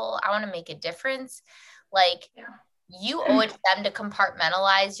help people. I want to make a difference. Like, you owe it to them to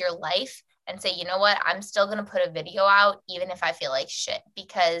compartmentalize your life and say, you know what? I'm still going to put a video out, even if I feel like shit,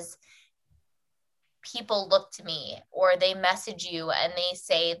 because people look to me, or they message you and they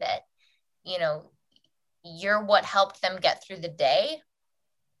say that, you're what helped them get through the day.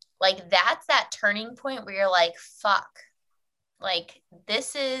 Like, that's that turning point where you're like, fuck, like,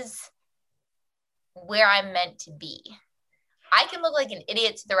 this is where I'm meant to be. I can look like an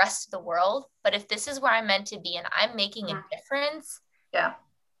idiot to the rest of the world, but if this is where I'm meant to be and I'm making a difference,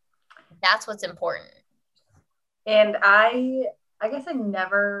 that's what's important. And I guess I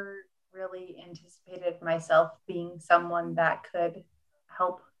never really anticipated myself being someone that could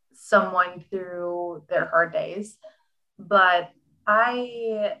help someone through their hard days, but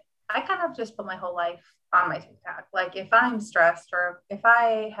I kind of just put my whole life on my TikTok. Like, if I'm stressed, or if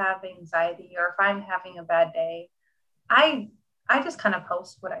I have anxiety, or if I'm having a bad day, I just kind of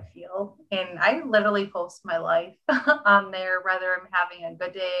post what I feel, and I literally post my life on there, whether I'm having a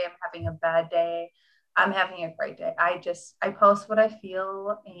good day, I'm having a bad day, I'm having a great day. I post what I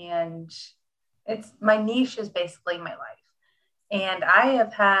feel, and my niche is basically my life. And I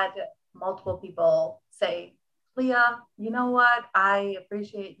have had multiple people say, Leah, you know what? I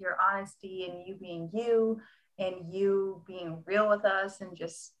appreciate your honesty, and you being you, and you being real with us, and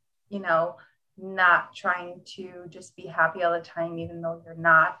just, not trying to just be happy all the time, even though you're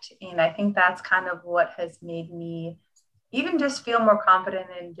not. And I think that's kind of what has made me even just feel more confident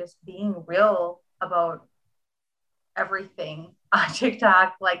in just being real about everything on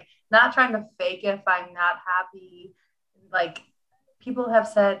TikTok, like not trying to fake if I'm not happy. Like people have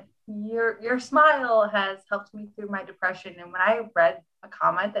said, your smile has helped me through my depression. And when I read a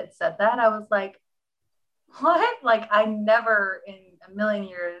comment that said that, I was like, what? Like I never in a million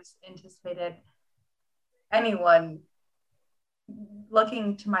years anticipated anyone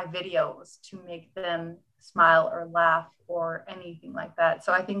looking to my videos to make them smile or laugh or anything like that.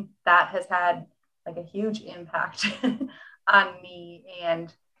 So I think that has had like a huge impact on me.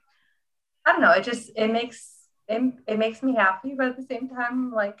 And I don't know, it makes me happy, but at the same time,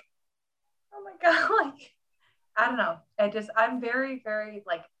 I'm like, oh my God, like I don't know. I'm very, very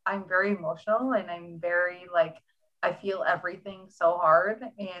like I'm very emotional and I'm very like I feel everything so hard.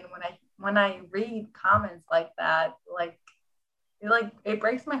 And when I read comments like that, it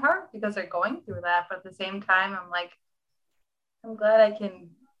breaks my heart because they're going through that. But at the same time, I'm like, I'm glad I can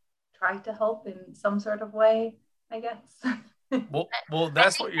try to help in some sort of way, I guess. Well,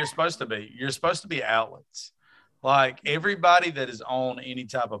 that's what you're supposed to be. You're supposed to be outlets. Like everybody that is on any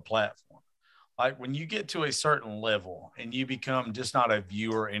type of platform, like when you get to a certain level and you become just not a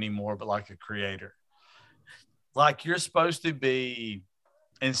viewer anymore, but like a creator, like you're supposed to be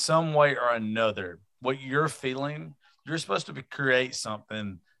in some way or another, what you're feeling, you're supposed to create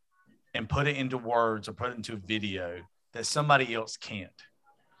something and put it into words or put it into a video that somebody else can't.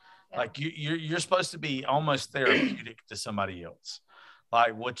 Yeah. Like you're supposed to be almost therapeutic to somebody else.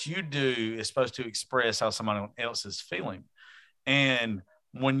 Like what you do is supposed to express how somebody else is feeling. And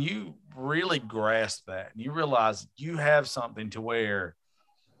when you really grasp that and you realize you have something to where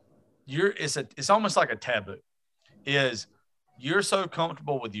it's almost like a taboo is you're so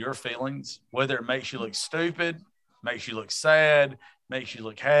comfortable with your feelings, whether it makes you look stupid, makes you look sad, makes you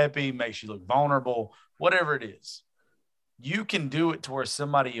look happy, makes you look vulnerable, whatever it is, you can do it to where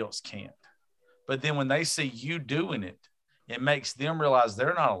somebody else can't. But then when they see you doing it, it makes them realize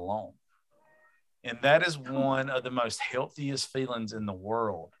they're not alone. And that is one of the most healthiest feelings in the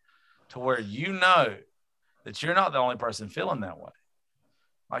world, to where you know that you're not the only person feeling that way.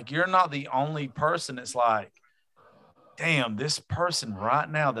 Like you're not the only person that's like, damn, this person right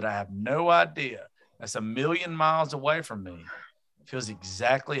now that I have no idea, that's a million miles away from me, feels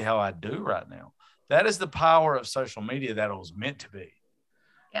exactly how I do right now. That is the power of social media that it was meant to be.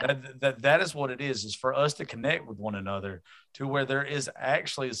 Yeah. That is what it is for us to connect with one another to where there is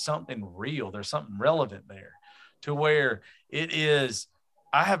actually something real. There's something relevant there to where it is.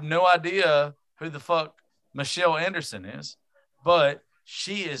 I have no idea who the fuck Michelle Anderson is, but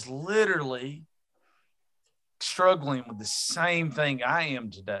she is literally struggling with the same thing I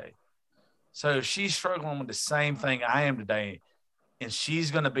am today. So she's struggling with the same thing I am today, and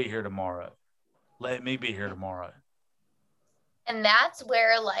she's going to be here tomorrow. Let me be here tomorrow. And that's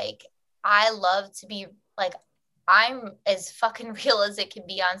where, like, I love to be, like, I'm as fucking real as it can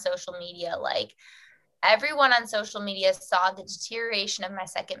be on social media. Like, everyone on social media saw the deterioration of my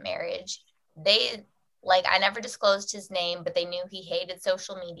second marriage. I never disclosed his name, but they knew he hated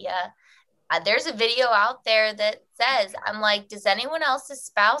social media. There's a video out there that says, I'm like, does anyone else's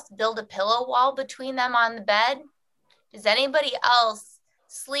spouse build a pillow wall between them on the bed? Does anybody else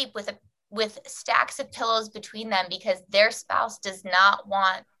sleep with stacks of pillows between them because their spouse does not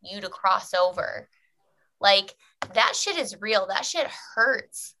want you to cross over? Like, that shit is real. That shit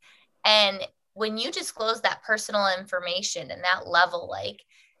hurts. And when you disclose that personal information and that level, like,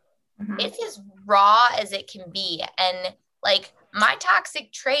 it's as raw as it can be. And like my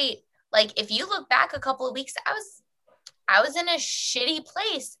toxic trait, like if you look back a couple of weeks, I was in a shitty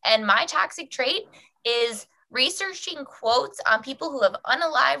place, and my toxic trait is researching quotes on people who have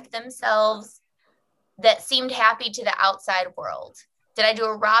unalived themselves that seemed happy to the outside world. Did I do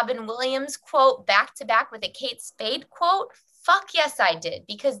a Robin Williams quote back to back with a Kate Spade quote? Fuck yes, I did,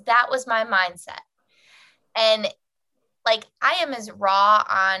 because that was my mindset. And like, I am as raw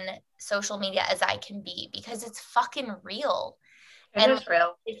on social media as I can be because it's fucking real. It is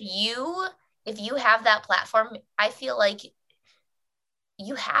real. If you have that platform, I feel like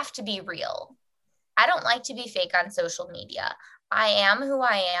you have to be real. I don't like to be fake on social media. I am who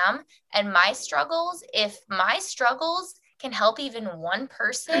I am, and my struggles, if my struggles can help even one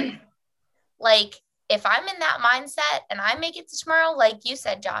person, like if I'm in that mindset and I make it to tomorrow, like you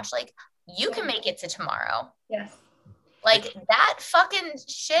said, Josh, like you can make it to tomorrow. Yes. Like that fucking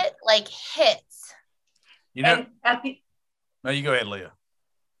shit like hits. You know, no, you go ahead, Leah.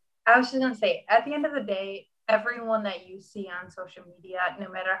 I was just going to say, at the end of the day, everyone that you see on social media, no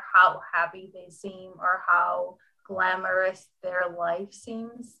matter how happy they seem or how glamorous their life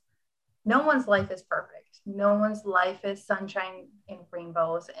seems, no one's life is perfect. No one's life is sunshine and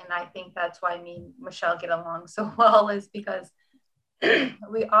rainbows. And I think that's why me and Michelle get along so well, is because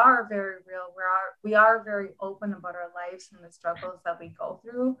we are very real. We are very open about our lives and the struggles that we go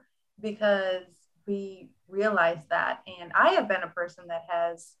through, because we realize that. And I have been a person that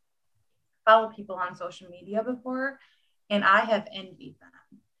has followed people on social media before, and I have envied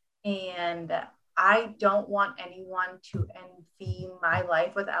them. And I don't want anyone to envy my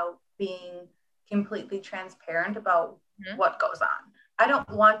life without being completely transparent about what goes on. I don't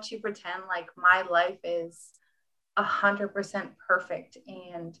want to pretend like my life is 100% perfect.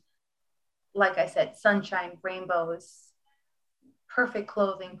 And like I said, sunshine, rainbows, perfect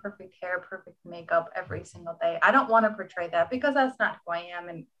clothing, perfect hair, perfect makeup every single day. I don't want to portray that, because that's not who I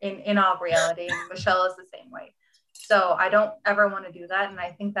am in all reality. And Michelle is the same way. So I don't ever want to do that. And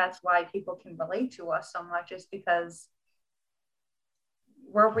I think that's why people can relate to us so much, is because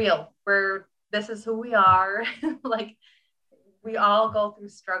we're real. This is who we are. Like, we all go through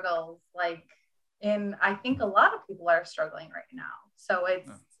struggles. Like, and I think a lot of people are struggling right now. So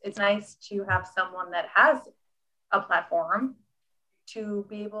it's nice to have someone that has a platform to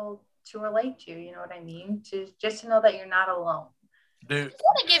be able to relate to, you know what I mean? Just to know that you're not alone. Dude, I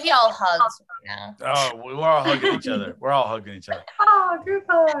want to give y'all hugs right now. Oh, we're all hugging each other. We're all hugging each other. Oh, group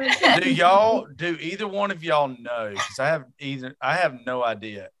hug. Do either one of y'all know? Because I have no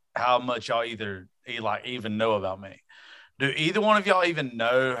idea how much y'all even know about me. Do either one of y'all even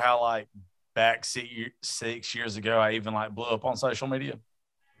know how, like, back 6 years ago, I even blew up on social media?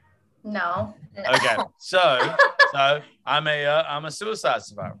 No. Okay, so I'm a suicide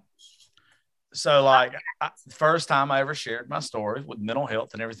survivor. So, like, first time I ever shared my story with mental health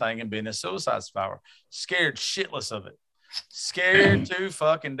and everything and being a suicide survivor, scared shitless of it, scared to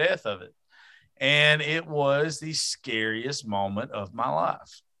fucking death of it. And it was the scariest moment of my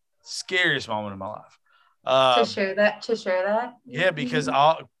life. Scariest moment of my life. To share that. Yeah, because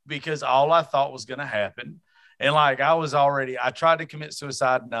all I thought was going to happen. And like, I tried to commit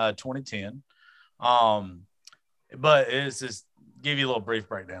suicide in 2010. But it's just give you a little brief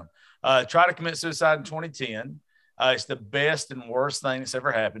breakdown. Try to commit suicide in 2010. It's the best and worst thing that's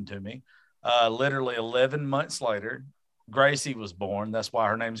ever happened to me. Literally 11 months later, Gracie was born. That's why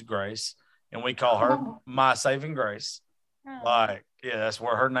her name's Grace. And we call her My Saving Grace. Like, yeah, that's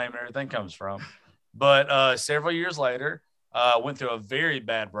where her name and everything comes from. But several years later, went through a very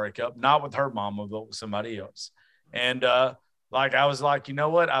bad breakup, not with her mama, but with somebody else. And like, I was like, you know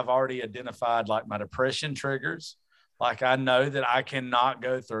what? I've already identified like my depression triggers. Like, I know that I cannot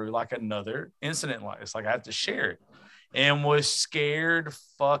go through like another incident like this. Like, I have to share it, and was scared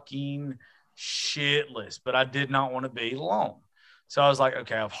fucking shitless, but I did not want to be alone. So I was like,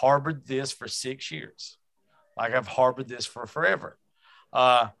 okay, I've harbored this for 6 years. Like, I've harbored this for forever.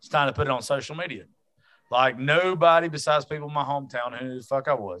 It's time to put it on social media. Like, nobody besides people in my hometown who knew the fuck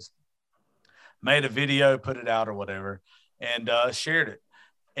I was made a video, put it out or whatever, and shared it.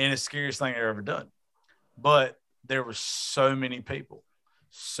 And it's the scariest thing I've ever done. But there were so many people.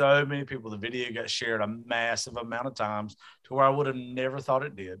 The video got shared a massive amount of times to where I would have never thought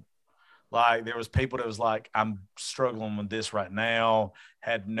it did. Like, there was people that was like, I'm struggling with this right now,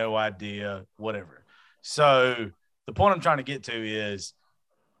 had no idea, whatever. So the point I'm trying to get to is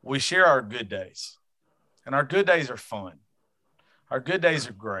we share our good days, and our good days are fun. Our good days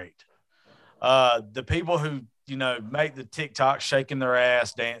are great. The people who, make the TikTok shaking their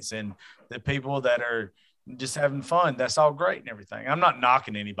ass dancing, the people that are just having fun, that's all great and everything. I'm not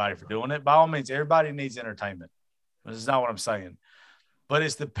knocking anybody for doing it. By all means, everybody needs entertainment. This is not what I'm saying. But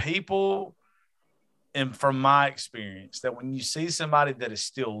it's the people, and from my experience, that when you see somebody that is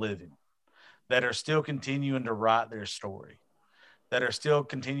still living, that are still continuing to write their story, that are still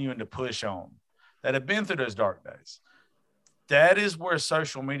continuing to push on, that have been through those dark days, that is where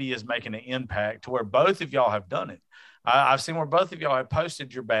social media is making an impact, to where both of y'all have done it. I've seen where both of y'all have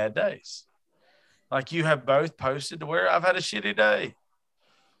posted your bad days. Like, you have both posted to where I've had a shitty day.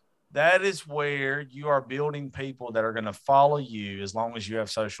 That is where you are building people that are going to follow you as long as you have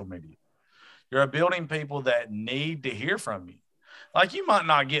social media. You're building people that need to hear from you. Like, you might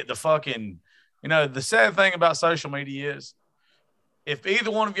not get the fucking, the sad thing about social media is, if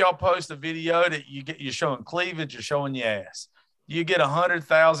either one of y'all post a video that you're showing cleavage or showing your ass, you get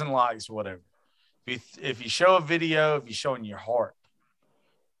 100,000 likes or whatever. If you show a video, if you're showing your heart,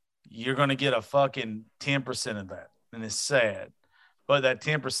 you're going to get a fucking 10% of that. And it's sad, but that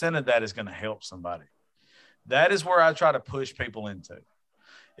 10% of that is going to help somebody. That is where I try to push people into,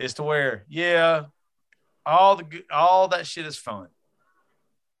 is to where, yeah, all that shit is fun.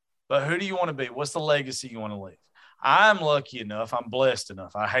 But who do you want to be? What's the legacy you want to leave? I'm lucky enough. I'm blessed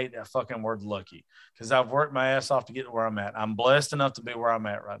enough. I hate that fucking word lucky because I've worked my ass off to get to where I'm at. I'm blessed enough to be where I'm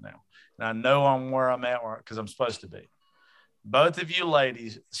at right now. And I know I'm where I'm at because I'm supposed to be. Both of you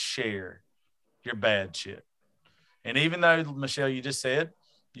ladies share your bad shit. And even though, Michelle, you just said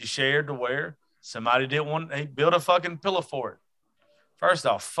you shared to where somebody didn't want, he built a fucking pillow for it. First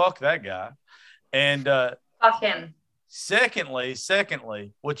off, fuck that guy. And fuck him.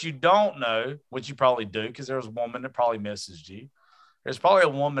 Secondly, what you don't know, what you probably do, because there's a woman that probably messaged you. There's probably a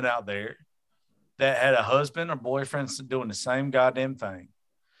woman out there that had a husband or boyfriend doing the same goddamn thing.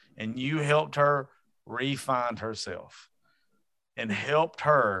 And you helped her re-find herself and helped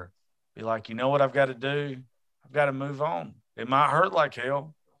her be like, you know what I've got to do? I've got to move on. It might hurt like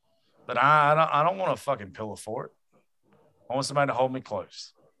hell, but I don't want a fucking pillow for it. I want somebody to hold me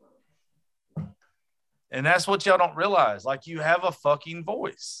close. And that's what y'all don't realize. Like, you have a fucking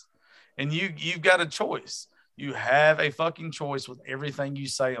voice and you've got a choice. You have a fucking choice with everything you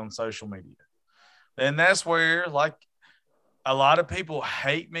say on social media. And that's where, like, a lot of people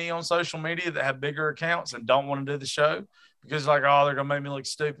hate me on social media that have bigger accounts and don't want to do the show because, like, oh, they're going to make me look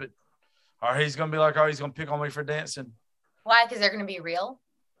stupid. Or he's going to be like, oh, he's going to pick on me for dancing. Why? Because they're going to be real?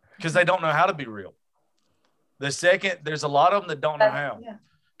 Because they don't know how to be real. There's a lot of them that don't know how. Yeah.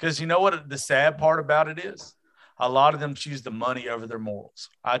 Because you know what the sad part about it is? A lot of them choose the money over their morals.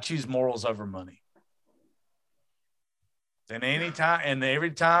 I choose morals over money. And every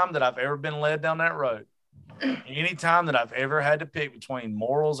time that I've ever been led down that road, any time that I've ever had to pick between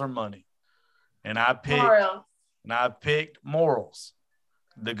morals or money, and I picked morals,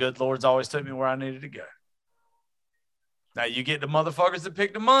 the good Lord's always took me where I needed to go. Now you get the motherfuckers that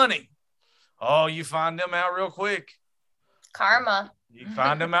pick the money. Oh, you find them out real quick. Karma. You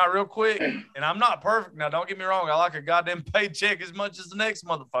find them out real quick. And I'm not perfect. Now, don't get me wrong. I like a goddamn paycheck as much as the next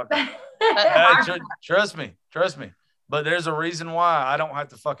motherfucker. Trust me. But there's a reason why I don't have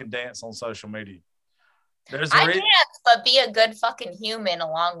to fucking dance on social media. I dance, but be a good fucking human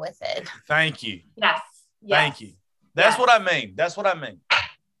along with it. Thank you. Yes. Thank you. That's what I mean. That's all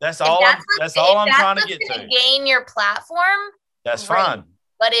I'm trying to get to. Gain your platform. That's fine.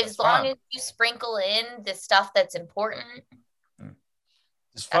 But as long as you sprinkle in the stuff that's important.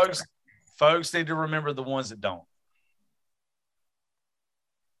 Folks need to remember the ones that don't.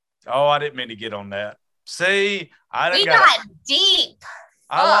 Oh, I didn't mean to get on that. See, we got deep.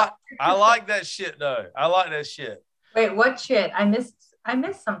 I like that shit though. I like that shit. Wait, what shit? I missed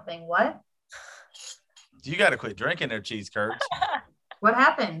something. What? You got to quit drinking their cheese curds. What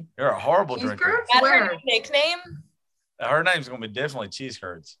happened? You're a horrible drinker. That's her nickname. Her name's gonna be definitely cheese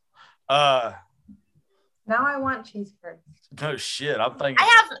curds. Now I want cheese curds. No shit. I'm thinking.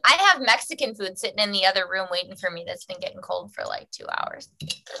 I have Mexican food sitting in the other room waiting for me. That's been getting cold for like 2 hours.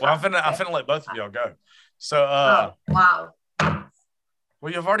 Well, I'm finna let both of y'all go. So, wow.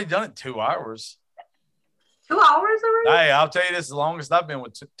 Well, you've already done it 2 hours. 2 hours already? Hey, I'll tell you, this is the longest I've been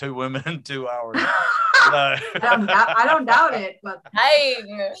with two women in 2 hours. No. I don't doubt it, but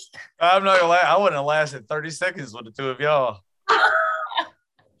I'm not gonna lie. I wouldn't have lasted 30 seconds with the two of y'all.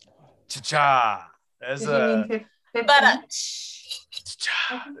 Cha-cha. As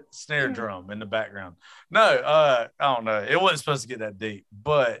snare drum in the background. No, I don't know. It wasn't supposed to get that deep,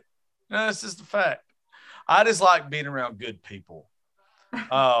 but no, it's just a fact. I just like being around good people.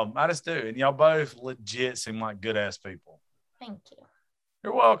 I just do. And y'all both legit seem like good ass people. Thank you.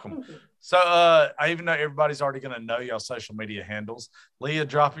 You're welcome. So I even know everybody's already going to know y'all social media handles. Leah,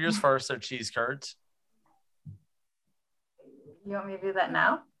 drop yours first. They're cheese curds. You want me to do that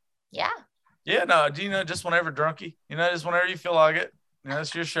now? Yeah. Yeah, no, do you know, just whenever drunky, just whenever you feel like it.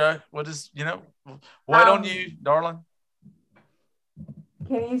 It's your show. What is, wait on you, darling.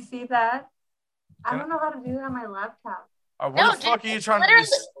 Can you see that? I don't know how to do that on my laptop. What the fuck are you trying to do?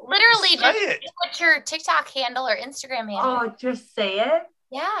 Literally, just put your TikTok handle or Instagram handle. Oh, just say it?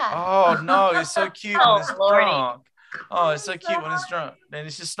 Yeah. Oh, no, it's so cute when it's drunk. Oh, it's so cute when it's drunk. And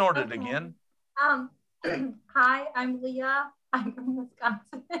it's just snorted again. Hi, I'm Leah. I'm from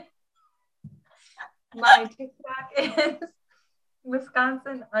Wisconsin. My TikTok is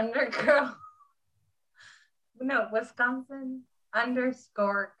Wisconsin_girl. No, Wisconsin_girl6.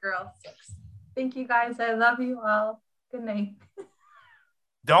 Thank you guys. I love you all. Good night.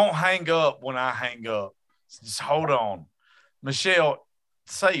 Don't hang up when I hang up. Just hold on. Michelle,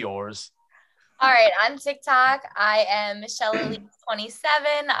 say yours. All right. On TikTok, I am Michelle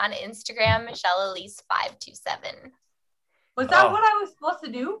Elise27. On Instagram, Michelle Elise527. Was that what I was supposed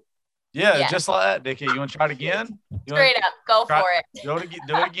to do? Yeah, just like that, Dickie. You want to try it again? Straight up. Go for it. Do it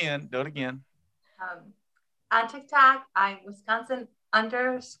again. On TikTok, I'm Wisconsin_girl6.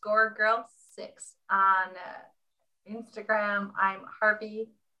 On Instagram, I'm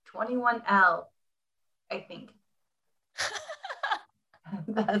Harvey21L, I think.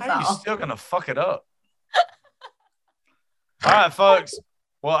 That's How are you all. still gonna fuck it up? All right, folks.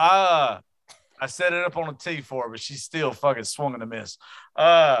 Well, I set it up on a tee for her, but she's still fucking swung and a miss.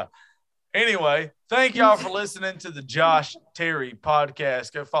 Anyway, thank y'all for listening to the Josh Terry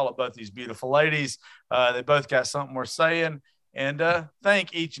podcast. Go follow both these beautiful ladies. They both got something worth saying. And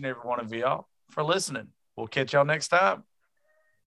thank each and every one of y'all for listening. We'll catch y'all next time.